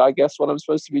this is, I guess, what I'm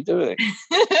supposed to be doing.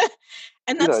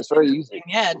 And that's it's very easy.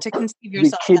 Yeah, to conceive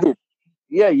yourself.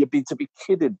 To be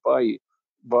kidded by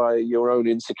your own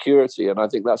insecurity, and I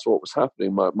think that's what was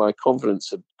happening. My confidence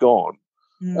had gone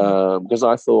because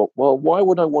I thought, well, why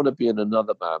would I want to be in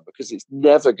another band? Because it's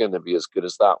never going to be as good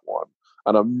as that one,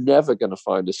 and I'm never going to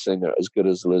find a singer as good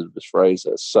as Elizabeth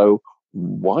Fraser. So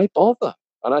why bother?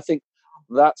 And I think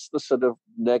that's the sort of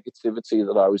negativity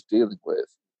that I was dealing with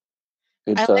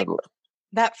internally.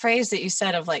 That phrase that you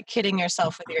said of like kidding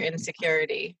yourself with your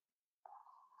insecurity,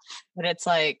 but it's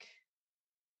like,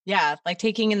 yeah, like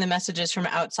taking in the messages from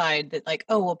outside that like,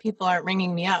 oh, well, people aren't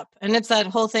ringing me up. And it's that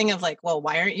whole thing of like, well,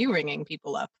 why aren't you ringing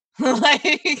people up?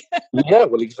 Like, yeah,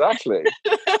 well, exactly.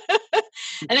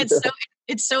 And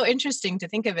it's so interesting to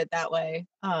think of it that way.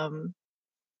 And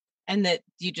that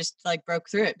you just like broke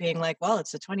through it being like, well,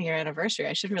 it's a 20-year anniversary.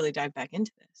 I should really dive back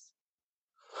into this.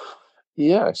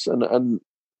 Yes, and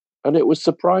it was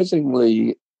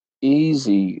surprisingly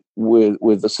easy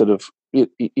with the sort of you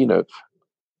know,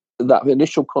 that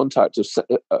initial contact of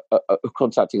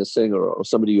contacting a singer or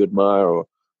somebody you admire, or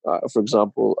for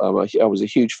example, I was a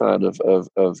huge fan of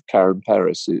Karen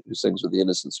Paris, who sings with the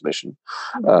Innocence Mission.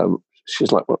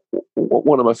 She's like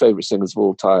one of my favorite singers of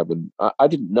all time, and I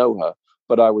didn't know her,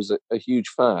 but I was a huge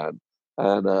fan,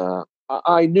 and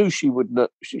I knew she would know.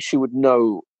 She would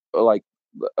know, like,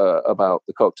 about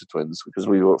the Cocteau Twins, because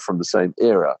we were from the same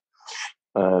era.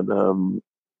 And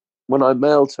when I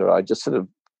mailed her, I just sort of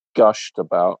gushed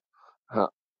about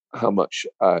how much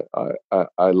I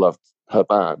loved her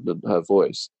band and her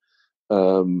voice.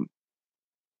 But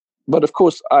of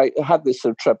course, I had this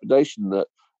sort of trepidation that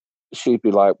she'd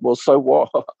be like, "Well, so what?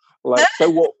 Like, so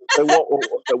what? So what?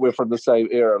 That we're from the same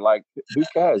era? Like, who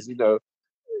cares? You know,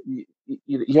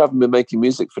 you haven't been making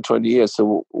music for 20 years,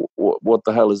 so what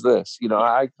the hell is this? You know,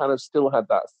 I kind of still had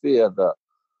that fear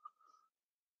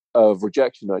of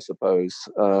rejection, I suppose.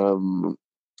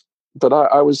 But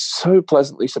I was so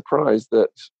pleasantly surprised that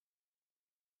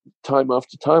time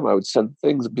after time I would send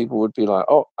things and people would be like,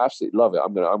 "Oh, absolutely love it.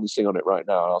 I'm gonna sing on it right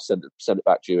now, and I'll send it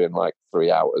back to you in like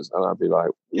 3 hours." And I'd be like,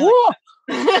 "What?"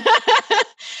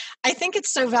 I think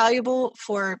it's so valuable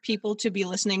for people to be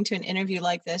listening to an interview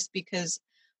like this, because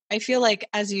I feel like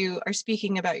as you are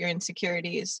speaking about your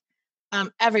insecurities,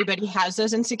 everybody has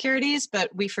those insecurities,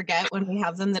 but we forget when we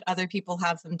have them that other people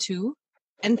have them too,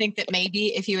 and think that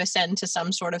maybe if you ascend to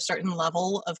some sort of certain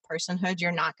level of personhood,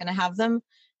 you're not going to have them.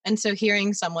 And so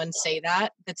hearing someone say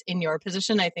that's in your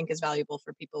position, I think is valuable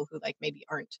for people who like maybe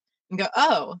aren't, and go,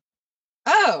 oh,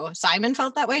 Simon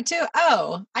felt that way too.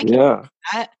 Oh, I can do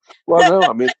that. Well, no,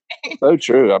 I mean, so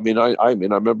true. I mean, I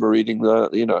remember reading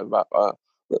about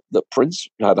that Prince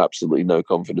had absolutely no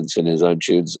confidence in his own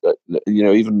tunes. You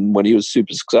know, even when he was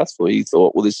super successful, he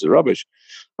thought, "Well, this is rubbish."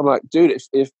 I'm like, dude,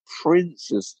 if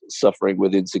Prince is suffering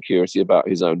with insecurity about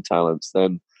his own talents,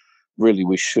 then really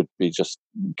we should be just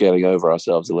getting over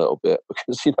ourselves a little bit,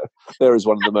 because there is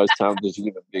one of the most talented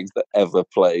human beings that ever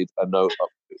played a note.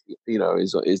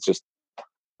 Is just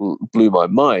blew my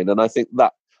mind, and I think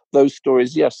that those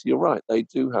stories, yes, you're right, they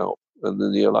do help. And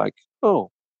then you're like, oh,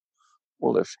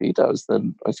 well, if he does,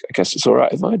 then I guess it's all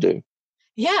right if I do.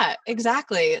 Yeah,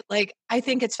 exactly. Like, I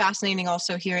think it's fascinating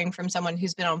also hearing from someone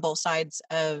who's been on both sides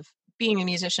of being a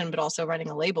musician, but also running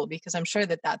a label, because I'm sure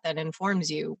that then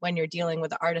informs you when you're dealing with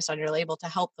the artist on your label to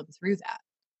help them through that.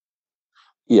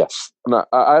 Yes, and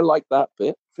I like that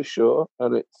bit for sure.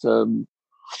 And it's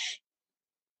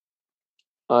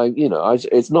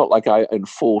it's not like I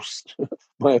enforce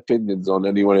my opinions on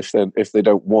anyone if they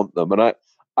don't want them. And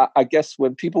I guess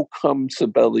when people come to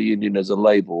Belly Union as a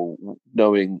label,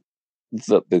 knowing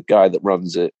that the guy that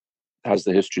runs it has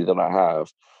the history that I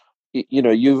have,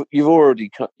 you've already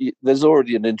there's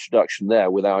already an introduction there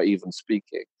without even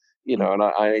speaking. And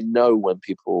I know when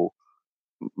people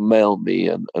mail me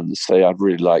and say, "I'd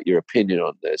really like your opinion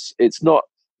on this," it's not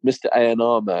Mr.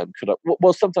 A&R man could I,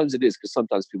 well, sometimes it is, because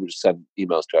sometimes people just send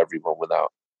emails to everyone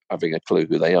without having a clue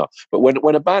who they are. But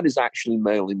when a band is actually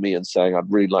mailing me and saying,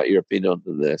 "I'd really like your opinion on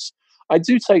this," I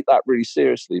do take that really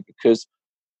seriously, because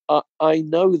I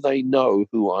know they know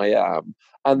who I am,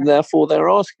 and therefore they're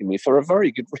asking me for a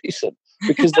very good reason,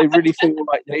 because they really feel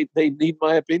like they need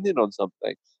my opinion on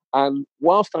something. And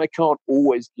whilst I can't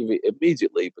always give it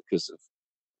immediately because of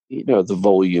the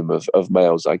volume of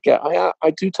mails I get,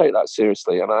 I do take that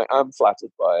seriously, and I am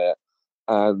flattered by it,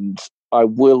 and I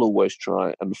will always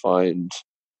try and find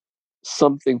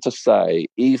something to say,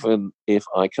 even if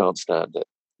I can't stand it.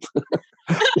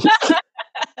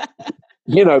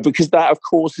 Because that, of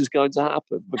course, is going to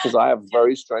happen, because I have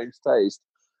very strange taste.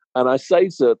 And I say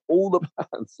to all the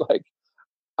bands, like,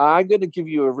 I'm going to give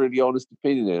you a really honest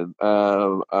opinion,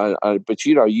 but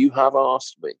you have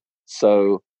asked me,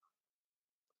 so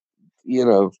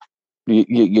you're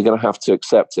going to have to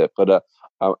accept it. But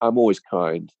I'm always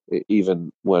kind,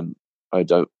 even when I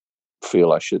don't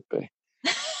feel I should be.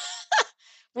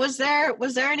 Was there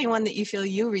anyone that you feel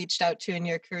you reached out to in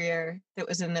your career that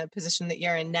was in the position that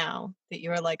you're in now, that you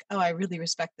were like, oh, I really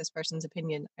respect this person's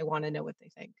opinion, I want to know what they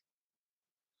think?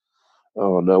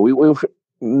 Oh no, we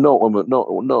not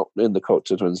in the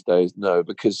Cocteau Twins days, no,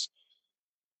 because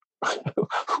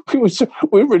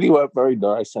we really weren't very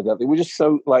nice. I don't think we're just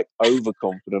so like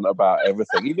overconfident about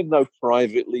everything, even though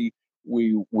privately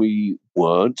we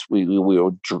weren't. We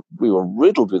were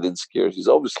riddled with insecurities,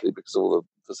 obviously, because of all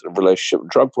the sort of relationship and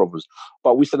drug problems.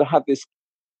 But we sort of had this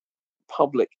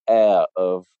public air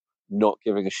of not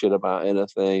giving a shit about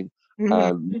anything,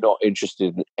 and not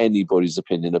interested in anybody's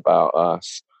opinion about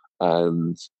us,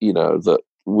 and that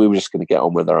we were just going to get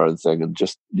on with our own thing and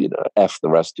just f the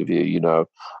rest of you.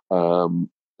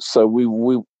 So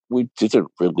we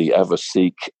didn't really ever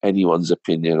seek anyone's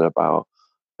opinion about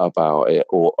it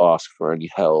or ask for any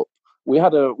help. We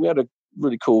had a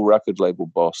really cool record label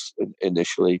boss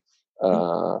initially at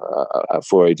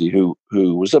 4AD who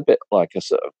was a bit like a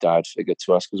sort of dad figure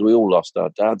to us, because we all lost our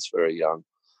dads very young.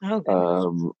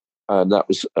 And that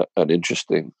was an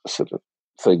interesting sort of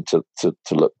thing to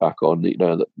look back on,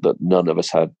 that none of us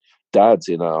had dads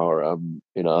in our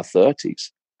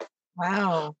 30s.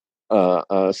 Wow.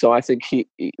 So I think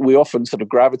we often sort of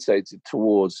gravitated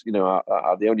towards,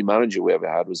 the only manager we ever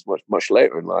had was much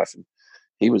later in life, and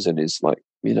he was in his 50s,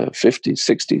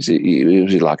 60s. He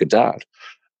was like a dad,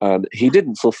 and he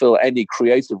didn't fulfill any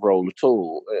creative role at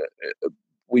all.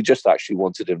 We just actually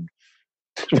wanted him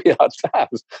to be our dad,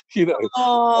 yeah,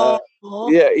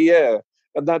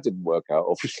 and that didn't work out,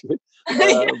 obviously.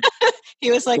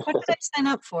 He was like, "What did I sign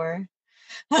up for?"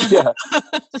 Yeah.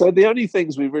 So the only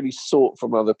things we really sought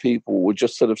from other people were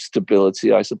just sort of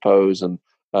stability, I suppose, and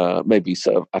maybe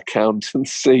sort of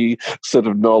accountancy sort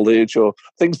of knowledge, or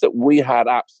things that we had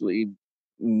absolutely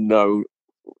no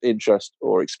interest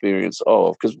or experience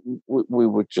of, because we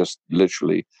were just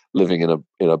literally living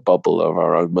in a bubble of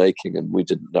our own making, and we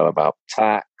didn't know about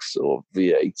tax or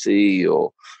VAT,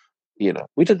 or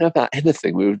we didn't know about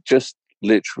anything. We were just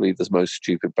literally the most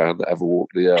stupid band that ever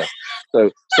walked the earth.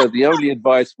 So the only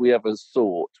advice we ever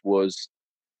sought was,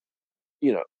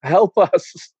 help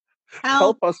us,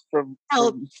 help us from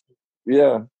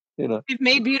yeah. You've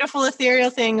made beautiful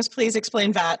ethereal things. Please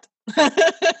explain that.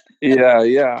 Yeah.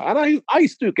 And I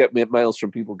used to get mails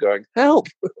from people going, help.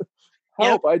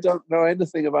 Yep. I don't know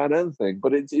anything about anything.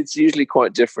 But it's usually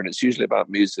quite different. It's usually about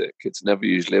music. It's never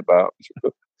usually about,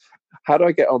 how do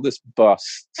I get on this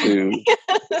bus to,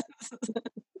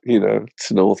 to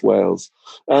North Wales?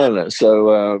 I don't know.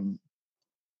 So,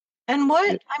 and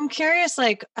I'm curious,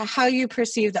 how you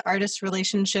perceive the artist's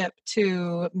relationship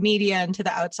to media and to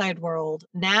the outside world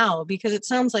now, because it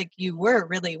sounds like you were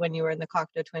really, when you were in the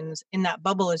Cocteau Twins, in that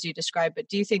bubble as you described. But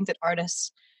do you think that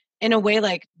artists, in a way,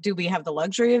 do we have the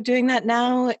luxury of doing that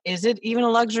now? Is it even a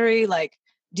luxury?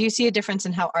 Do you see a difference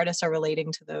in how artists are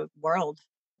relating to the world?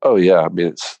 Oh yeah, I mean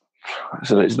it's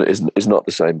not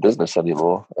the same business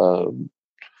anymore.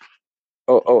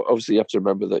 Obviously, you have to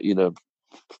remember that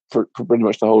for pretty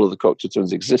much the whole of the Cocteau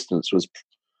Twins' existence was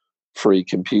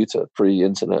pre-computer,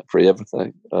 pre-internet,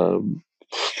 pre-everything, and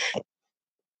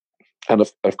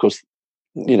of course,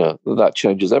 that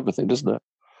changes everything, doesn't it?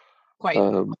 Quite.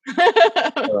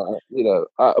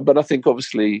 But I think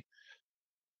obviously,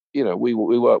 we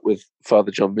work with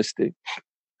Father John Misty,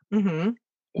 who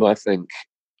I think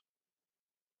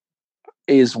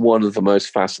is one of the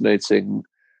most fascinating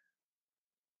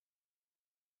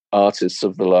artists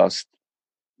of the last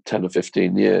 10 or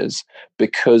 15 years,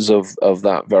 because of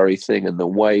that very thing, and the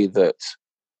way that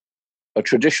a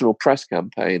traditional press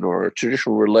campaign or a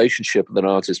traditional relationship that an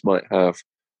artist might have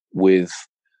with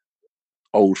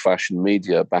old-fashioned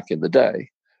media back in the day,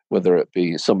 whether it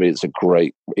be somebody that's a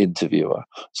great interviewer,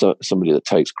 so somebody that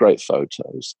takes great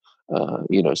photos,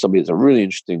 somebody that's a really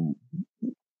interesting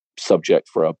subject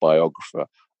for a biographer,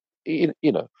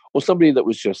 or somebody that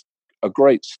was just a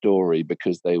great story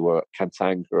because they were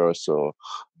cantankerous or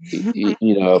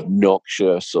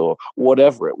obnoxious or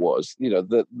whatever it was.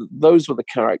 Those were the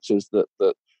characters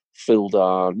that filled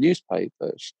our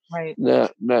newspapers. Right. Now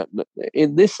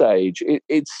in this age,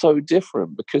 it's so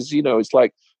different, because it's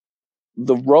like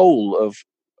the role of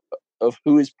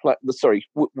who is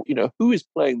who is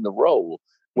playing the role,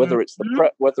 whether it's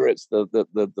whether it's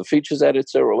the features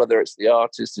editor, or whether it's the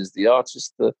artist. Is the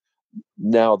artist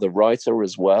now the writer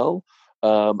as well?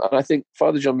 And I think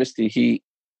Father John Misty,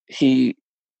 he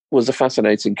was a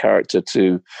fascinating character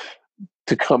to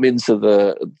come into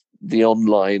the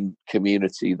online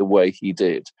community the way he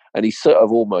did, and he sort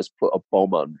of almost put a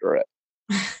bomb under it.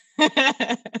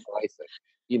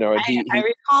 I think, I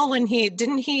recall when he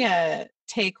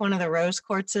take one of the rose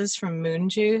quartzes from Moon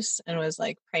Juice and was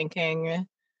pranking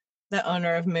the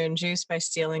owner of Moon Juice by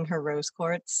stealing her rose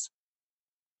quartz.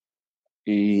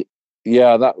 I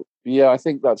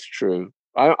think that's true.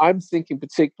 I'm thinking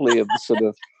particularly of the sort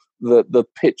of the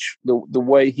pitch, the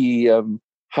way he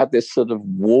had this sort of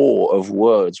war of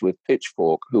words with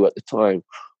Pitchfork, who at the time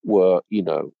were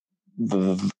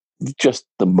just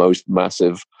the most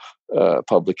massive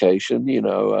publication,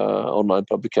 online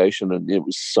publication, and it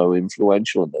was so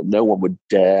influential that no one would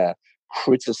dare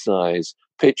criticize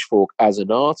Pitchfork as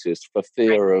an artist for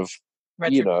fear of,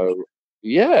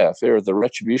 fear of the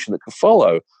retribution that could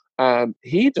follow. And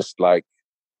he just like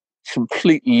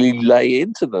completely lay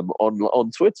into them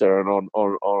on Twitter and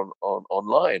on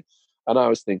online. And I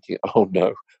was thinking, oh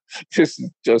no, this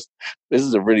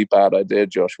is a really bad idea,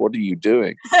 Josh. What are you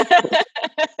doing?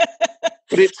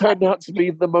 But it turned out to be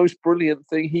the most brilliant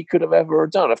thing he could have ever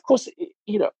done. Of course,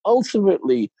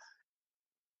 ultimately,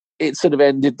 it sort of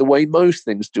ended the way most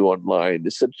things do online.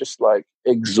 It's just like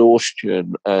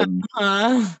exhaustion and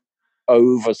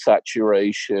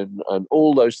oversaturation and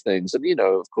all those things. And,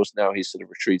 of course, now he's sort of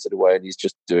retreated away and he's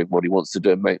just doing what he wants to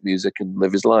do and make music and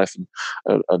live his life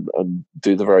and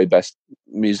do the very best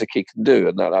music he can do.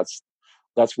 And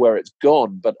that's where it's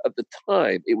gone. But at the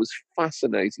time, it was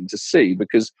fascinating to see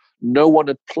because no one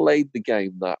had played the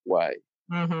game that way.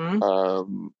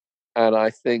 Mm-hmm. And I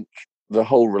think the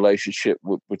whole relationship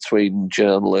between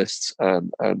journalists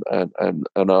and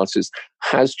artists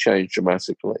has changed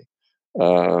dramatically.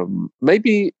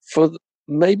 Maybe for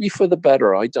the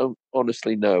better. I don't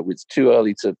honestly know. It's too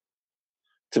early to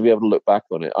be able to look back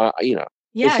on it.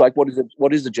 It's like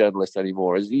what is a journalist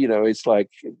anymore? It's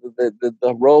like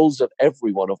the roles of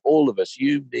everyone, of all of us,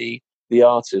 you, me, the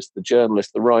artist, the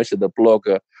journalist, the writer, the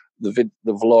blogger, the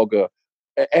vlogger.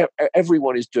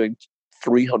 Everyone is doing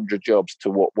 300 jobs to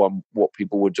what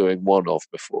people were doing one of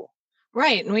before.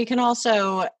 Right, and we can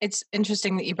also. It's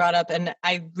interesting that you brought up, and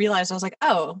I realized I was like,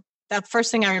 oh, that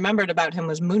first thing I remembered about him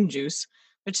was Moon Juice,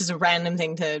 which is a random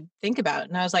thing to think about,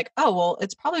 and I was like, oh, well,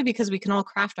 it's probably because we can all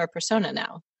craft our persona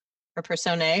now. Or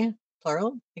personae,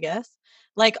 plural, I guess.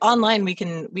 Like online, we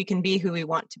can be who we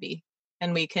want to be,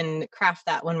 and we can craft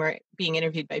that when we're being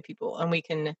interviewed by people, and we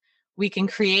can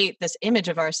create this image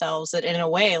of ourselves that, in a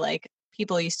way, like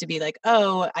people used to be like,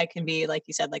 oh, I can be like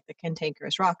you said, like the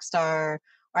cantankerous rock star,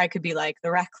 or I could be like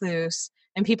the recluse,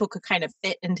 and people could kind of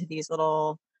fit into these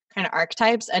little kind of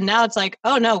archetypes. And now it's like,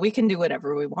 oh no, we can do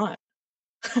whatever we want.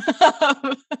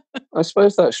 I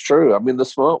suppose that's true. I mean, the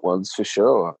smart ones for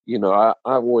sure. I've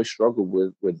always struggled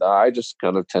with that. I just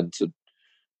kind of tend to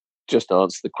just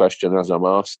answer the question as I'm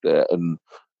asked it, and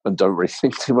don't really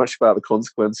think too much about the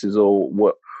consequences or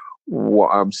what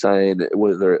I'm saying,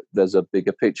 whether there's a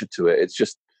bigger picture to it. It's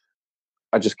just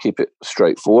I just keep it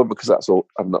straightforward because that's all.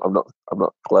 I'm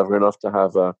not clever enough to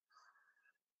have a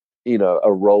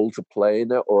role to play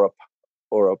in it or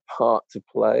a part to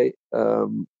play.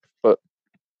 But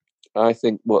I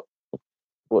think what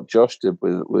Josh did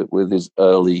with his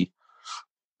early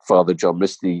Father John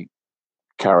Misty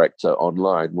character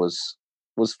online was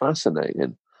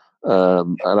fascinating,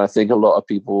 and I think a lot of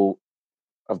people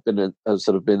have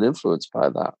sort of been influenced by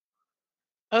that.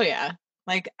 Oh yeah,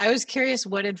 like I was curious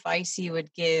what advice you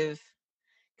would give,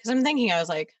 because I'm thinking, I was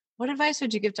like, what advice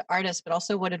would you give to artists, but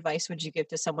also what advice would you give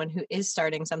to someone who is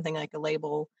starting something like a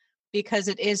label? Because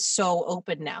it is so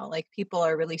open now. Like people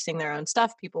are releasing their own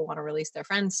stuff. People want to release their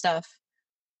friends' stuff.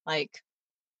 Like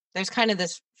there's kind of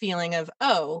this feeling of,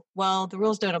 oh, well, the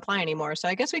rules don't apply anymore, so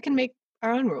I guess we can make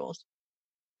our own rules.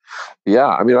 Yeah,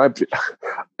 I mean,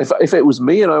 if it was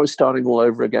me and I was starting all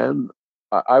over again,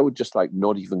 I would just like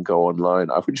not even go online.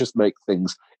 I would just make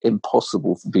things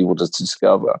impossible for people to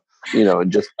discover,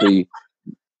 and just be,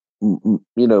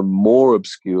 more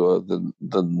obscure than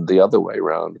the other way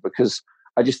around, because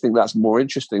I just think that's more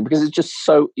interesting because it's just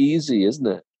so easy, isn't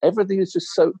it? Everything is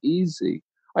just so easy.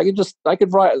 I could just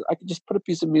put a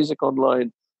piece of music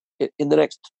online in the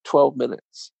next 12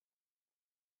 minutes.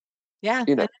 Yeah,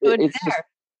 it's just,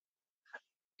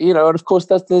 and of course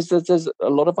there's a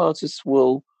lot of artists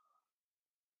will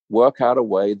work out a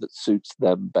way that suits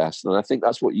them best, and I think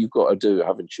that's what you've got to do,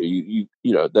 haven't you?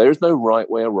 You there is no right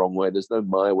way or wrong way. There's no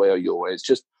my way or your way. It's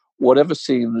just whatever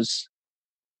seems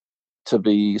to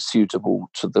be suitable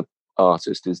to the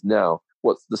artist is now.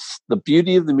 What's the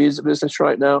beauty of the music business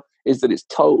right now is that it's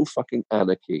total fucking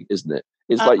anarchy, isn't it?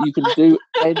 It's like you can do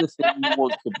anything you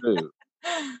want to do.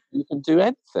 You can do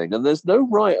anything, and there's no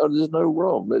right or there's no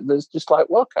wrong. There's just like,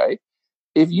 well, okay,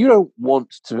 if you don't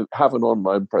want to have an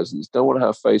online presence, don't want to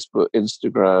have Facebook,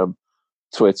 Instagram,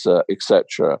 Twitter,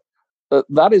 etc.,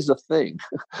 that is a thing.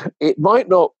 It might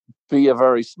not be a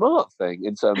very smart thing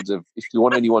in terms of if you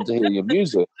want anyone to hear your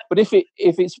music, but if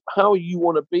it's how you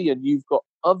want to be and you've got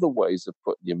other ways of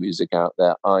putting your music out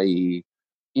there, i.e.,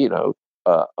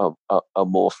 a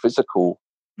more physical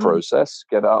process,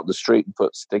 get out in the street and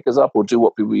put stickers up or do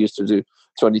what people used to do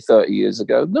 20, 30 years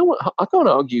ago. No, I can't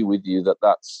argue with you that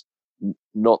that's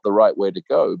not the right way to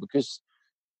go, because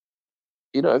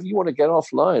if you want to get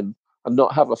offline and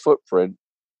not have a footprint,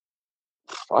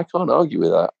 I can't argue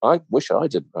with that. I wish I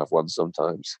didn't have one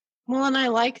sometimes. Well, and I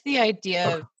like the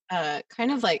idea of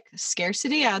kind of like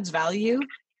scarcity adds value.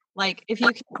 Like if you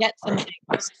can get something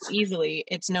so easily,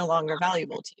 it's no longer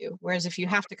valuable to you. Whereas if you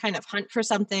have to kind of hunt for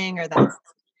something, or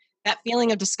that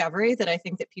feeling of discovery that I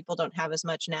think that people don't have as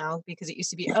much now, because it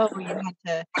used to be, you had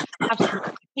to have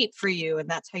someone tape for you, and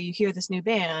that's how you hear this new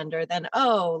band. Or then,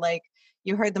 like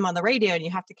you heard them on the radio and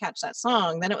you have to catch that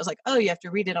song. Then it was like, you have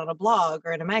to read it on a blog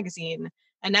or in a magazine.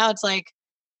 And now it's like,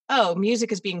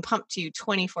 music is being pumped to you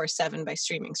 24/7 by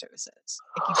streaming services.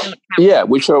 Like you don't have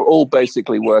which are all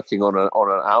basically working on an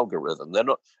algorithm. They're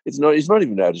not. It's not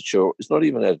even editorial. It's not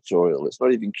even editorial. It's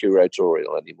not even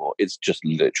curatorial anymore. It's just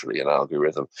literally an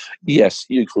algorithm. Yes,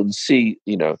 you can see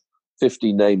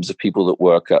 50 names of people that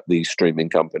work at these streaming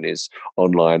companies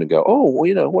online and go,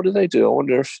 what do they do? I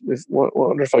wonder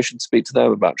if I should speak to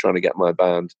them about trying to get my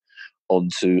band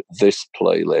onto this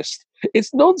playlist.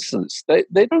 It's nonsense.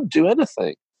 They don't do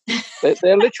anything.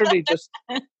 They're literally just,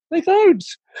 they don't.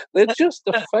 They're just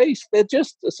a face. They're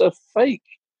just a fake.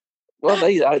 Well,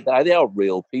 they are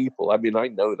real people. I mean, I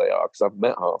know they are because I've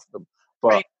met half of them. But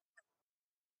right.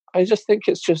 I just think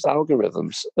it's just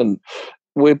algorithms. And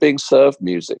we're being served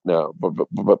music now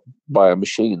by a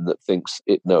machine that thinks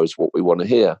it knows what we want to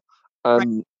hear.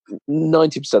 And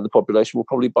 90% of the population will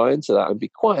probably buy into that and be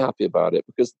quite happy about it,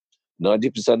 because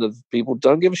 90% of people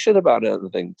don't give a shit about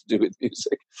anything to do with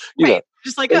music. You know,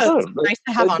 just like it's nice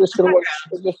to have on. Just going to watch.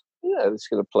 They're just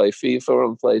going to play FIFA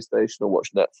on PlayStation or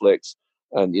watch Netflix,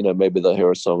 and maybe they'll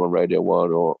hear a song on Radio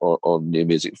 1 or on New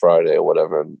Music Friday or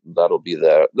whatever, and that'll be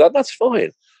there. That's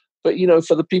fine. But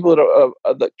for the people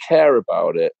that care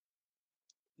about it,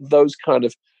 those kind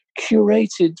of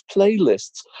curated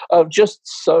playlists are just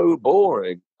so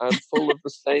boring and full of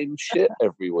the same shit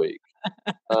every week.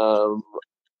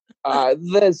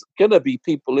 There's going to be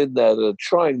people in there that are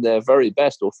trying their very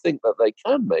best or think that they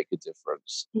can make a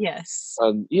difference. Yes.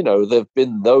 And, there have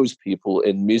been those people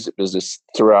in music business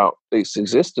throughout its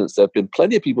existence. There have been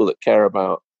plenty of people that care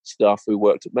about stuff who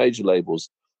worked at major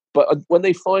labels. But when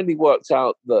they finally worked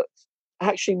out that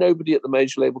actually nobody at the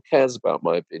major label cares about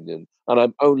my opinion, and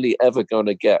I'm only ever going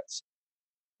to get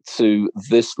to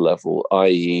this level,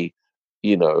 i.e.,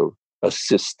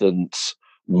 assistant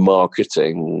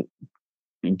marketing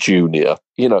junior,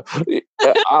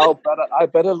 I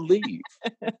better leave,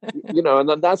 and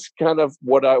then that's kind of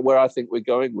where I think we're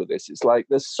going with this. It's like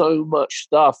there's so much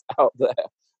stuff out there.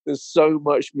 There's so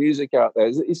much music out there.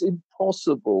 It's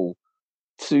impossible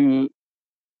to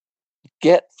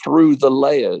get through the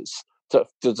layers to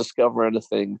discover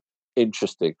anything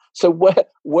interesting. So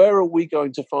where are we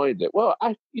going to find it? Well,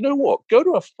 you know what? Go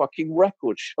to a fucking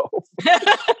record shop.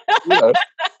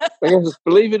 Because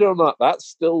believe it or not, that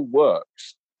still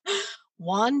works.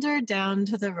 Wander down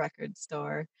to the record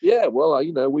store. Yeah, well,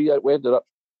 we ended up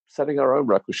setting our own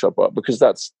record shop up because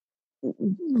that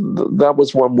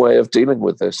was one way of dealing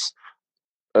with this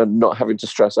and not having to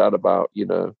stress out about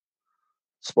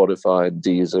Spotify and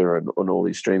Deezer and all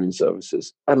these streaming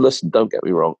services. And listen, don't get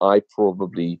me wrong, I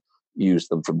probably use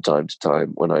them from time to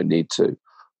time when I need to,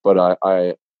 but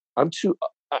I'm too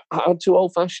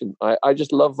old-fashioned. I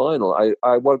just love vinyl.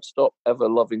 I won't stop ever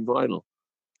loving vinyl.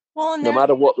 Well, no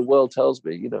matter what the world tells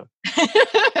me,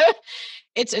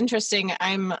 It's interesting.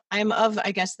 I'm of,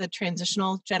 I guess, the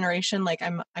transitional generation. Like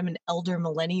I'm an elder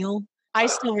millennial. I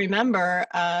still remember,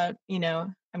 I'm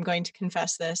going to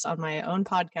confess this on my own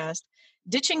podcast,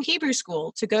 ditching Hebrew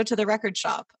school to go to the record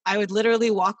shop. I would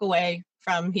literally walk away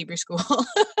from Hebrew school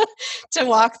to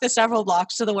walk the several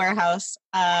blocks to the warehouse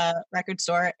record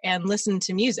store and listen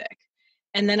to music.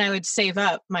 And then I would save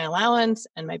up my allowance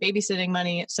and my babysitting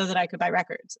money so that I could buy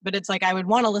records. But it's like I would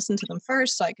want to listen to them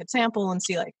first so I could sample and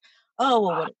see what it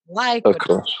like, what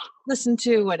it listen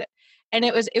to, and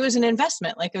it was an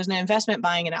investment. Like it was an investment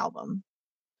buying an album.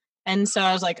 And so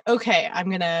I was like, okay,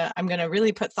 I'm gonna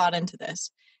really put thought into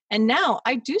this. And now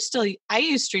I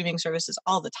use streaming services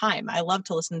all the time. I love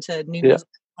to listen to new music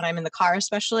when I'm in the car,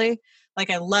 especially. Like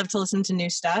I love to listen to new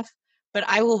stuff, but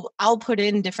I'll put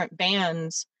in different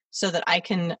bands so that my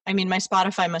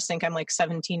Spotify must think I'm like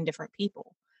 17 different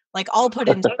people. Like I'll put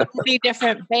in 20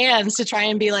 different bands to try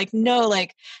and be like, no,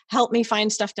 like help me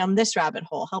find stuff down this rabbit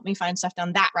hole. Help me find stuff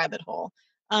down that rabbit hole.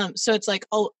 So it's like,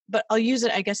 but I'll use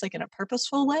it, I guess, like in a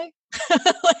purposeful way.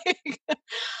 Like,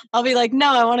 I'll be like,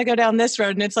 no, I want to go down this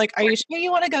road. And it's like, are you sure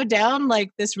you want to go down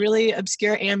like this really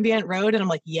obscure ambient road? And I'm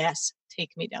like, yes,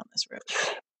 take me down this road.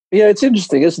 Yeah, it's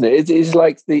interesting, isn't it? It's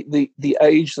like the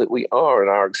age that we are and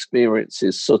our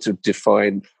experiences sort of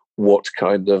define what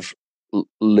kind of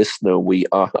listener we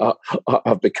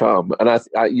have become.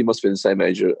 And you must be the same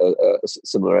age,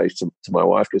 similar age to my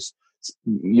wife, because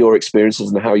your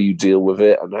experiences and how you deal with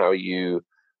it and how you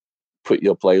put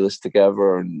your playlist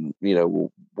together, and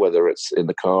whether it's in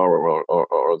the car or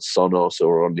on Sonos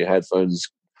or on your headphones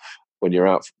when you're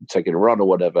out taking a run or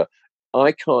whatever.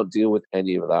 I can't deal with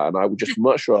any of that, and I would just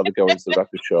much rather go into the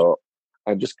record shop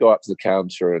and just go up to the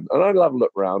counter and I'd have a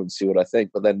look around and see what I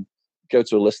think, but then go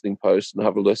to a listening post and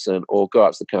have a listen, or go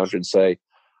up to the counter and say,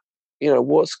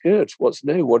 what's good, what's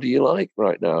new, what do you like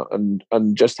right now, and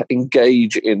just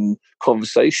engage in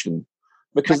conversation,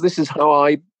 because this is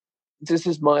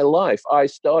my life. I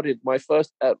started my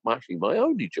first, actually my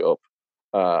only job,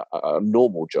 a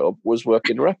normal job, was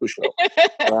working in a record shop.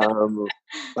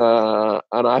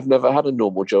 And I've never had a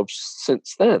normal job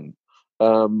since then.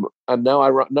 And now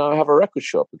I have a record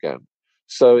shop again.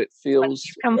 So it feels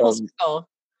come full circle.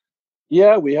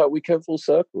 Yeah, we came full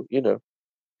circle,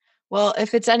 Well,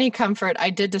 if it's any comfort, I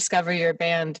did discover your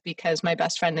band because my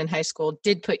best friend in high school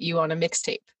did put you on a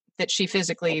mixtape that she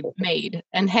physically made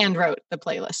and hand wrote the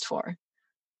playlist for.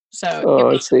 So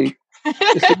I see.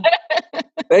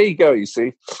 There you go. You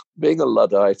see, being a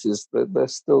Luddite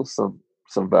there's still some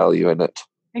value in it.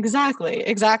 Exactly.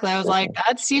 I was like,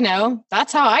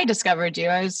 that's how I discovered you.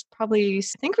 I was probably,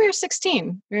 I think we were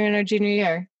 16. We were in our junior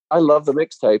year. I love the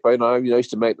mixtape. I used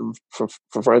to make them for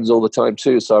friends all the time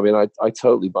too. So I mean, I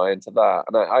totally buy into that.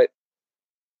 And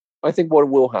I think what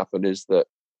will happen is that,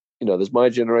 there's my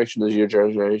generation, there's your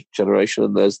generation,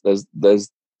 and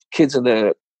there's kids in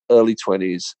their early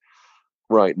 20s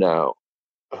right now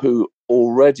who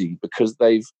already, because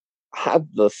they've had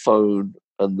the phone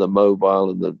and the mobile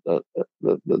and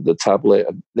the tablet,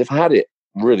 and they've had it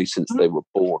really since they were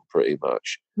born, pretty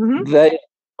much. Mm-hmm. They're the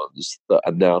ones that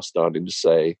are now starting to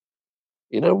say,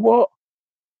 you know what?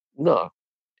 No,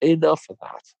 enough of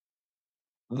that.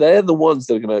 They're the ones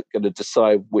that are going to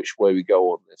decide which way we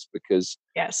go on this, because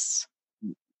yes,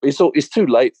 it's too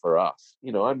late for us.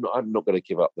 I'm not going to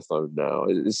give up the phone now.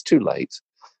 It's too late.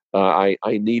 I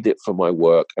need it for my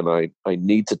work, and I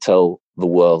need to tell the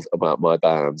world about my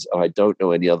bands. I don't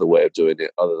know any other way of doing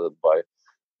it other than by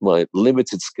my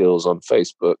limited skills on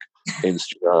Facebook,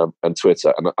 Instagram, and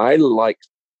Twitter. And I like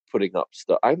putting up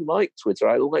stuff. I like Twitter.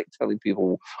 I like telling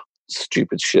people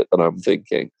stupid shit that I'm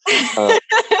thinking. That's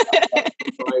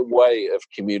my way of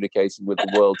communicating with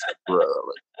the world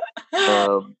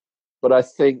temporarily. But I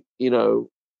think,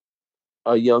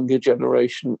 a younger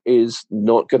generation is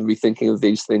not going to be thinking of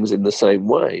these things in the same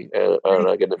way, and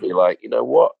are going to be like, you know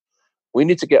what, we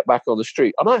need to get back on the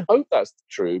street. And I hope that's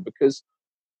true, because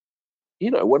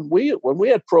when we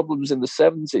had problems in the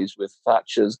 70s with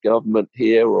Thatcher's government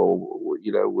here, or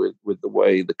with the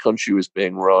way the country was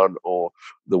being run, or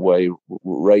the way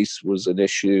race was an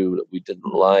issue that we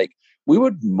didn't like, we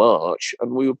would march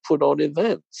and we would put on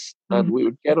events, and we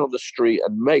would get on the street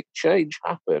and make change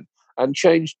happen. And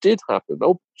change did happen.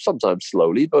 Oh, sometimes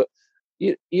slowly, but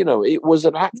it was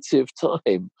an active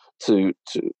time. It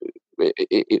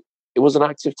was an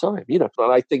active time. And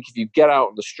I think if you get out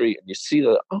on the street and you see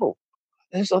that, oh,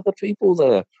 there's other people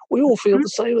there. We all feel the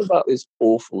same about this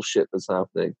awful shit that's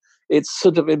happening. It's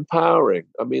sort of empowering.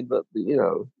 I mean, that you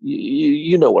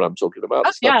know what I'm talking about.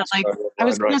 Oh, yeah, like I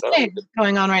was going to say,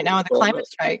 going on right now with the climate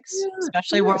strikes,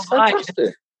 especially worldwide.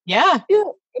 Yeah,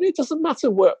 and it doesn't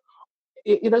matter what.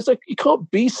 It's like you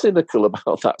can't be cynical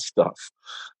about that stuff.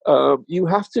 You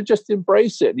have to just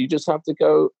embrace it, and you just have to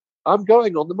go, I'm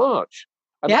going on the march.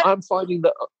 And I'm finding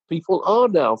that people are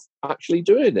now actually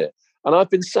doing it. And I've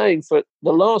been saying for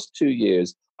the last 2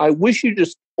 years, I wish you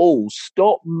just all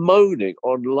stop moaning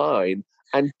online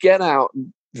and get out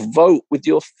and vote with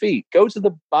your feet. Go to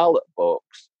the ballot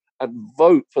box and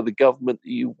vote for the government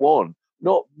that you want,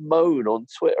 not moan on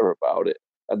Twitter about it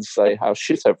and say how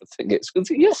shit everything is.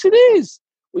 Yes, it is.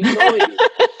 We know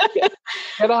it.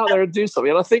 Get out there and do something.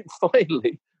 And I think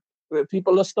finally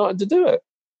people are starting to do it.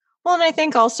 Well, and I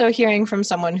think also hearing from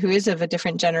someone who is of a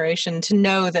different generation, to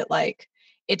know that like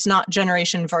it's not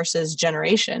generation versus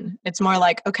generation. It's more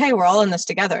like, okay, we're all in this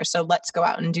together, so let's go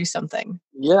out and do something.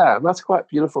 Yeah, and that's quite a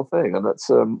beautiful thing. And that's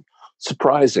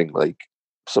surprising.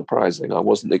 I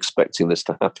wasn't expecting this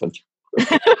to happen.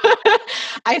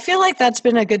 I feel like that's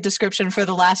been a good description for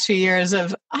the last few years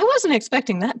of, I wasn't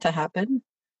expecting that to happen.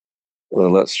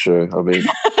 Well, that's true. I mean,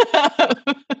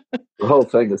 the whole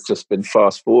thing has just been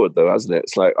fast forward though, hasn't it?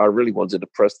 It's like, I really wanted to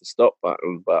press the stop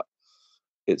button, but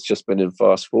it's just been in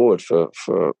fast forward for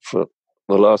the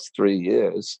last 3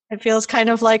 years. It feels kind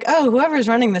of like, oh, whoever's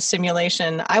running this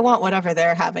simulation, I want whatever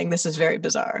they're having. This is very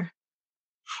bizarre.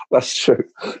 That's true.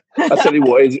 I tell you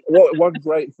what, one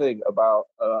great thing about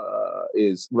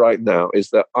is right now is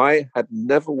that I had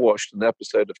never watched an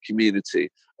episode of Community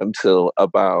until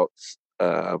about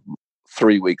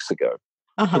 3 weeks ago.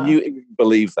 Can you even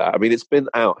believe that? I mean, it's been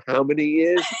out how many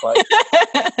years? Like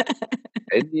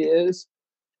 10 years.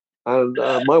 And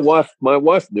my wife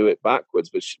knew it backwards,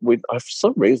 but for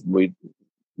some reason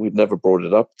we'd never brought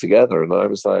it up together. And I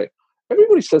was like,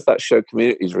 everybody says that show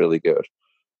Community is really good,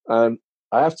 and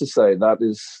I have to say that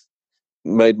is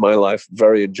made my life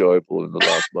very enjoyable in the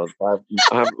last month. I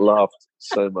haven't laughed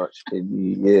so much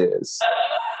in years.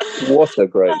 What a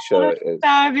great show it is!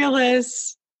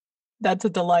 Fabulous. That's a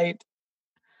delight.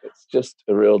 It's just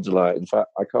a real delight. In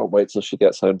fact, I can't wait till she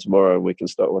gets home tomorrow and we can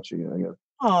start watching it again.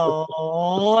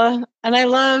 Oh, and I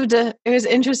loved, it was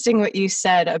interesting what you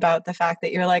said about the fact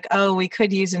that you're like, oh, we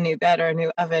could use a new bed or a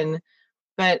new oven.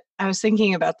 But I was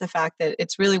thinking about the fact that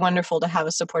it's really wonderful to have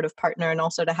a supportive partner and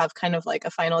also to have kind of like a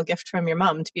final gift from your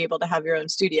mom to be able to have your own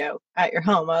studio at your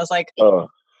home. I was like,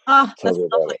 that's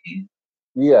lovely.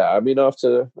 Yeah, I mean,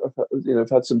 after I've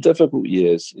had some difficult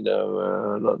years,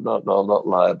 not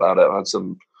lie about it. I had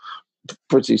some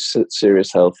pretty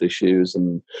serious health issues,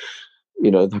 and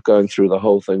going through the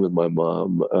whole thing with my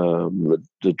mom,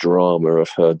 the drama of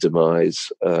her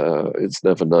demise. It's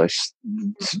never nice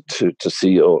to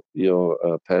see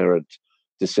your parent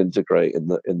disintegrate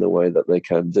in the way that they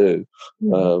can do.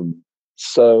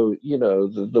 So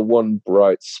the one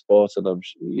bright spot, and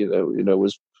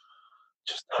was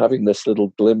just having this little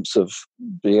glimpse of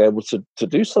being able to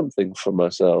do something for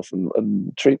myself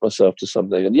and treat myself to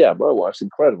something. And yeah, my wife's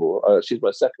incredible. She's my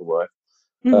second wife.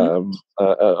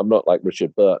 I'm not like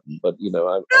Richard Burton, but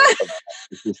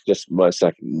this is just my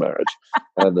second marriage,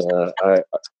 and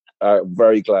I'm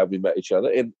very glad we met each other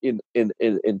in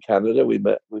Canada. We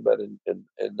met in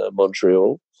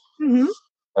Montreal,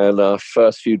 and our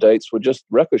first few dates were just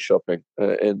record shopping,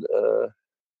 and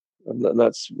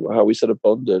that's how we sort of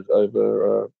bonded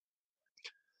over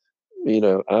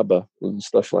ABBA and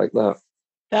stuff like that.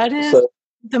 That is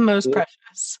the most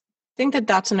precious. I think that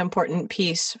that's an important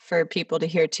piece for people to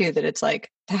hear too, that it's like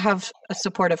to have a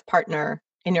supportive partner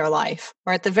in your life,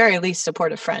 or at the very least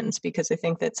supportive friends, because I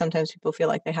think that sometimes people feel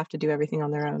like they have to do everything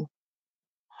on their own.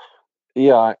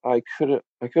 Yeah, I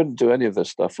couldn't do any of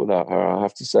this stuff without her, I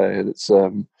have to say. And it's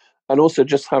and also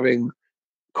just having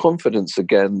confidence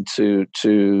again to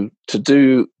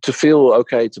feel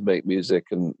okay to make music,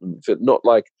 and not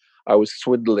like I was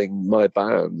swindling my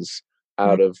bands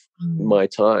out of my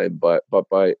time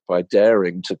by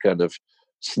daring to kind of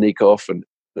sneak off and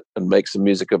make some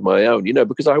music of my own,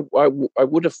 because I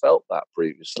would have felt that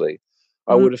previously.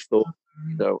 I would have thought,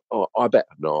 I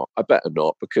better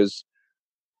not, because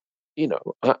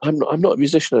I'm not a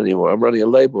musician anymore. I'm running a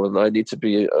label and I need to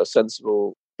be a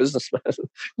sensible businessman.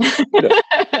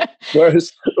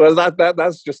 Whereas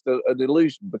that's just an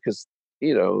illusion, because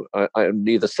I am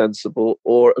neither sensible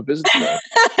or a businessman.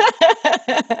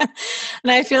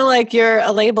 And I feel like you're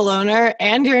a label owner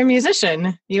and you're a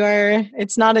musician.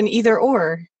 It's not an either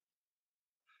or.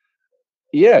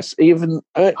 Yes, even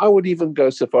I would even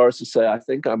go so far as to say I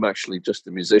think I'm actually just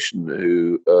a musician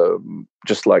who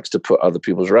just likes to put other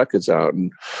people's records out,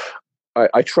 and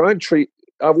I try and treat.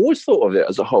 I've always thought of it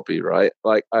as a hobby, right?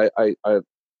 Like I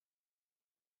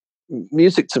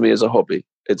music to me is a hobby.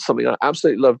 It's something I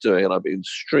absolutely love doing, and I've been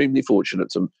extremely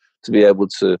fortunate to be able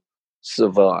to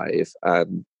survive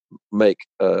and make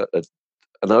an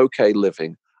okay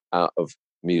living out of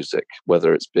music,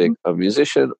 whether it's being a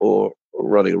musician or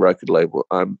running a record label.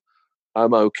 I'm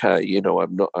okay.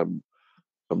 I'm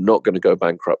not going to go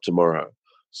bankrupt tomorrow.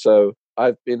 So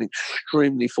I've been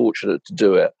extremely fortunate to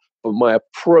do it. But my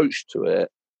approach to it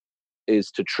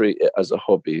is to treat it as a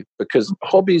hobby, because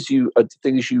hobbies are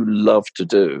things you love to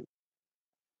do.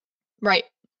 Right.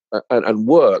 And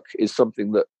work is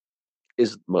something that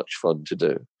isn't much fun to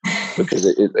do, because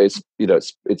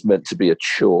it's meant to be a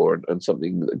chore and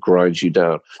something that grinds you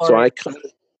down. So I kind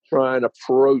of try and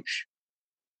approach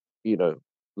the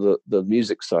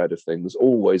music side of things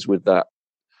always with that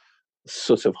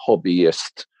sort of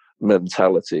hobbyist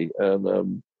mentality,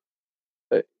 and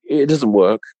it doesn't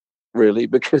work really,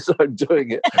 because I'm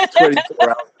doing it 24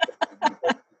 hours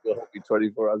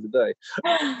 24 hours a day.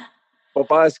 But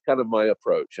that's kind of my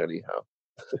approach anyhow.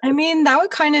 I mean, that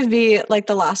would kind of be like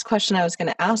the last question I was going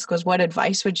to ask was, what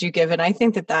advice would you give? And I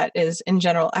think that is in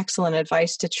general excellent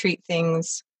advice, to treat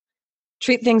things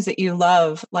that you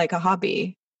love like a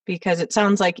hobby, because it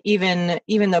sounds like even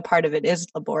though part of it is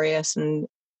laborious and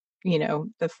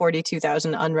the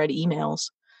 42,000 unread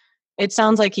emails, it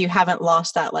sounds like you haven't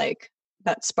lost that like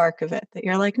that spark of it that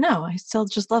you're like, no, I still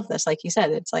just love this. Like you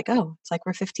said, it's like, oh, it's like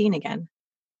we're 15 again.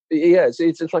 Yeah,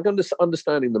 it's like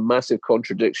understanding the massive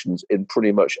contradictions in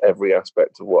pretty much every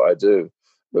aspect of what I do.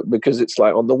 But because it's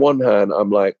like, on the one hand, I'm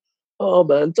like, oh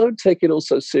man, don't take it all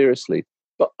so seriously.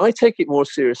 But I take it more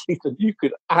seriously than you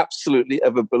could absolutely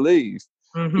ever believe.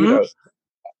 You know,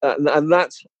 and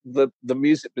that's the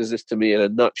music business to me in a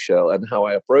nutshell. And how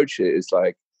I approach it is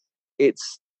like,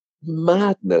 it's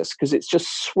madness, because it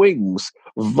just swings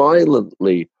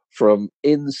violently from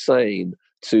insane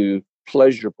to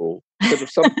pleasurable, sort of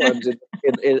sometimes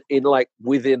in like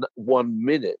within 1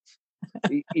 minute.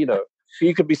 You know,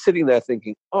 you could be sitting there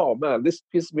thinking, oh man, this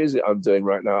piece of music I'm doing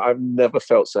right now, I've never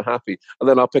felt so happy. And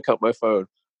then I'll pick up my phone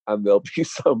and there'll be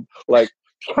some like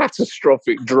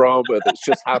catastrophic drama that's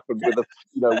just happened with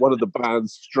one of the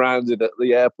bands stranded at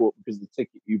the airport because the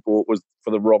ticket you bought was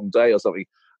for the wrong day or something.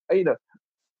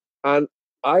 And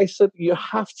I said, you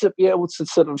have to be able to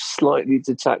sort of slightly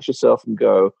detach yourself and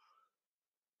go,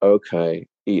 okay,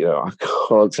 I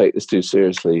can't take this too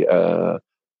seriously.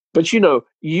 But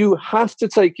you have to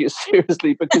take it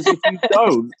seriously, because if you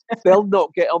don't, they'll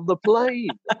not get on the plane.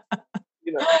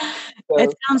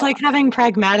 It sounds like having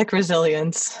pragmatic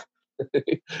resilience.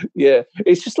 Yeah,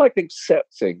 it's just like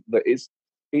accepting that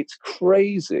it's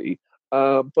crazy,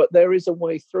 but there is a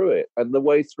way through it, and the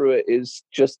way through it is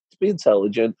just to be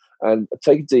intelligent and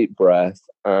take a deep breath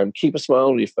and keep a smile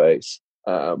on your face.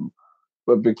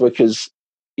 But because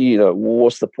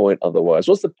what's the point otherwise?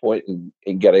 What's the point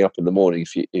in getting up in the morning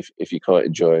if you can't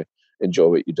enjoy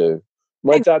what you do?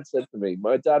 My dad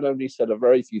only said a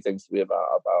very few things to me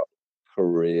about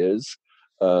careers,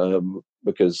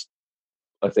 because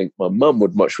I think my mum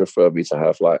would much prefer me to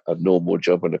have like a normal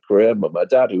job and a career. But my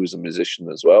dad, who was a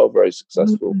musician as well, very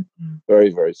successful, very,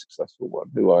 very successful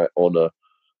one, who I honor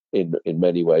in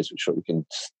many ways, which we can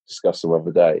discuss some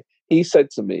other day. He said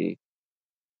to me,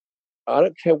 I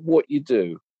don't care what you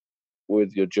do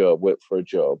with your job, work for a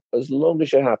job, as long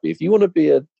as you're happy. If you want to be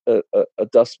a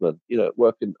dustman,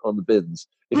 working on the bins,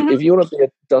 if you want to be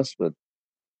a dustman,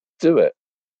 do it.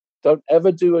 Don't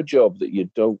ever do a job that you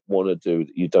don't want to do,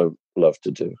 that you don't love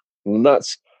to do. And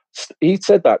he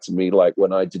said that to me like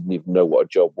when I didn't even know what a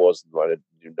job was and I didn't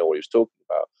even know what he was talking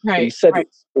about. Right. But he said it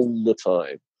all the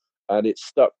time, and it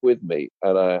stuck with me.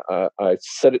 And I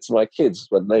said it to my kids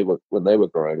when they were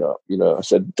growing up. I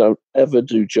said, don't ever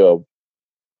do job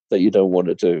that you don't want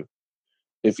to do.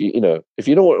 If you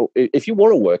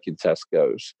want to work in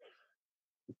Tesco's,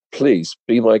 please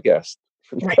be my guest.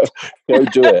 Right. Go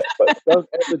do it, but don't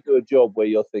ever do a job where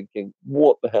you're thinking,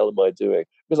 what the hell am I doing?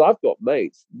 Because I've got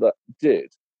mates that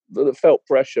felt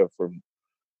pressure from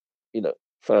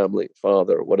family,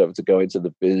 father or whatever, to go into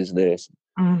the business,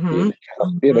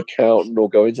 be an accountant, or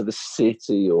go into the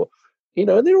city, or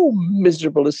and they're all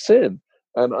miserable as sin.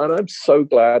 And I'm so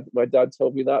glad my dad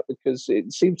told me that, because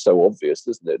it seems so obvious,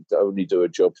 doesn't it, to only do a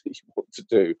job that you want to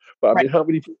do. But I mean, how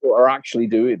many people are actually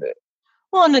doing it?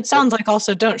 Well, and it sounds like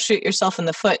also don't shoot yourself in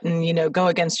the foot and, go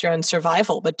against your own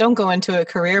survival, but don't go into a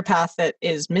career path that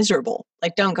is miserable.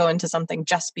 Like, don't go into something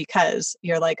just because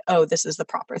you're like, oh, this is the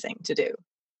proper thing to do.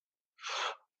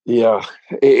 Yeah,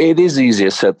 it is easier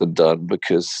said than done,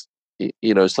 because,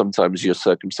 sometimes your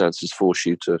circumstances force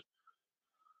you to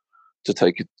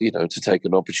take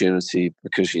an opportunity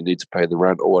because you need to pay the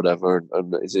rent or whatever.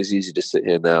 And it's easy to sit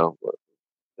here now,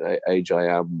 age I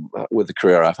am, with the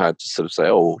career I've had, to sort of say,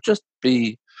 oh, just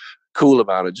be cool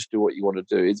about it, just do what you want to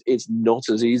do. It's not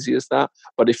as easy as that.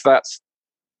 But if that's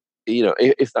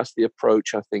if that's the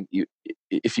approach, I think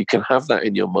if you can have that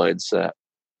in your mindset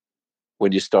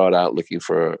when you start out looking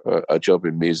for a job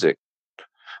in music,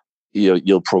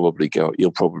 you'll probably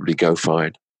go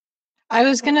fine. I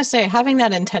was going to say, having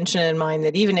that intention in mind,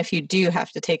 that even if you do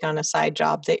have to take on a side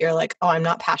job that you're like, oh, I'm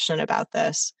not passionate about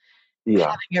this,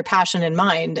 having your passion in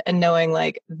mind and knowing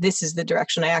like, this is the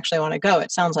direction I actually want to go,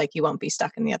 it sounds like you won't be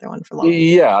stuck in the other one for long.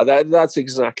 Yeah, that's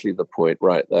exactly the point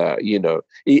right there.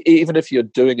 Even if you're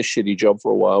doing a shitty job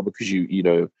for a while because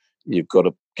you've got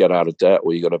to get out of debt,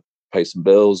 or you've got to pay some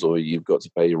bills, or you've got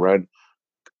to pay your rent,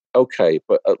 okay,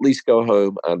 but at least go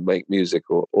home and make music,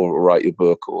 or write your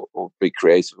book, or be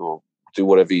creative, or do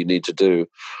whatever you need to do,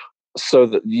 so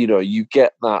that you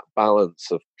get that balance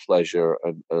of pleasure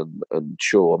and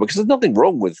chore. Because there's nothing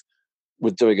wrong with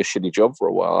doing a shitty job for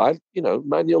a while.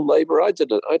 Manual labor. I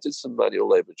did some manual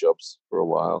labor jobs for a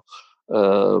while.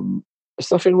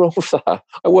 There's nothing wrong with that.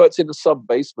 I worked in the sub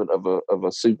basement of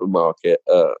a supermarket,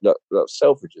 that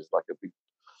Selfridges, like a big.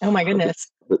 Oh my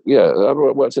goodness. I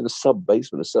worked in the sub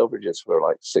basement of Selfridges for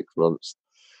like 6 months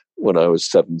when I was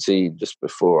 17, just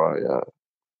before I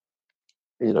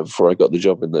got the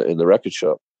job in the record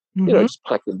shop. you know, just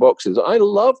packing boxes. I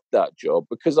loved that job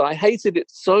because I hated it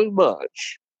so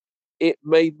much. It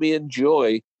made me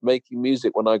enjoy making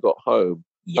music when I got home.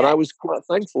 Yes. And I was quite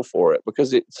thankful for it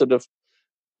because it sort of,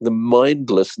 the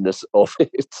mindlessness of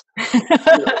it.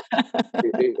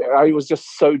 I was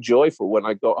just so joyful when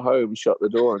I got home, shut the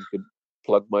door, and could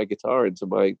plug my guitar into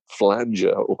my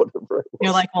flanger or whatever it was.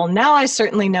 You're like, well, now I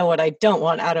certainly know what I don't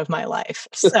want out of my life.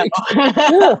 So.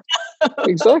 Yeah,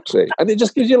 exactly. And it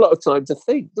just gives you a lot of time to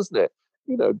think, doesn't it?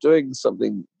 You know, doing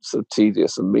something so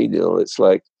tedious and menial, it's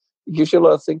like, it gives you a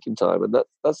lot of thinking time, and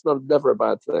that's never a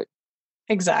bad thing.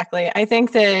 Exactly. I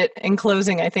think that in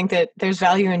closing, I think that there's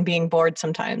value in being bored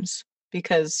sometimes,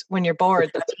 because when you're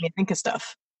bored, that's when you think of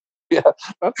stuff. Yeah,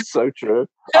 that's so true.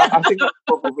 I think that's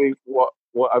probably what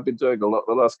I've been doing a lot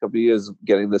the last couple of years,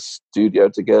 getting this studio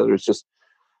together. Is just,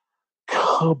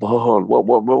 come on,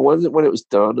 when it was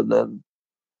done, and then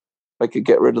I could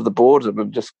get rid of the boredom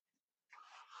and just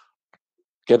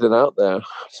get it out there.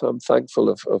 So I'm thankful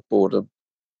of boredom.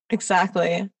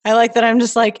 Exactly. I like that. I'm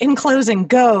just like, in closing,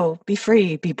 go, be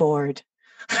free, be bored.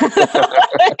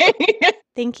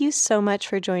 Thank you so much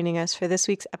for joining us for this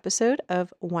week's episode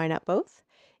of Why Not Both?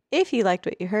 If you liked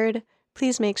what you heard,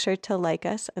 please make sure to like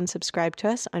us and subscribe to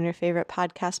us on your favorite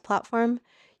podcast platform.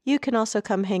 You can also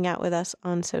come hang out with us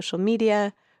on social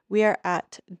media. We are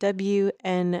at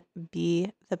WNB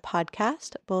the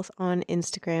podcast, both on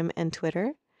Instagram and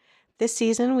Twitter. This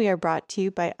season, we are brought to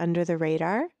you by Under the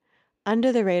Radar.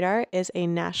 Under the Radar is a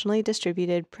nationally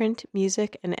distributed print,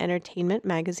 music, and entertainment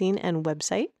magazine and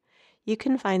website. You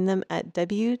can find them at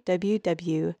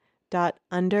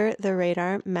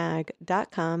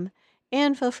www.undertheradarmag.com,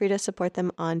 and feel free to support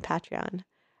them on Patreon.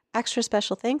 Extra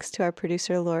special thanks to our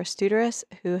producer, Laura Studeris,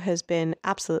 who has been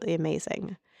absolutely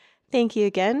amazing. Thank you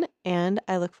again, and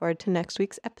I look forward to next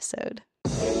week's episode.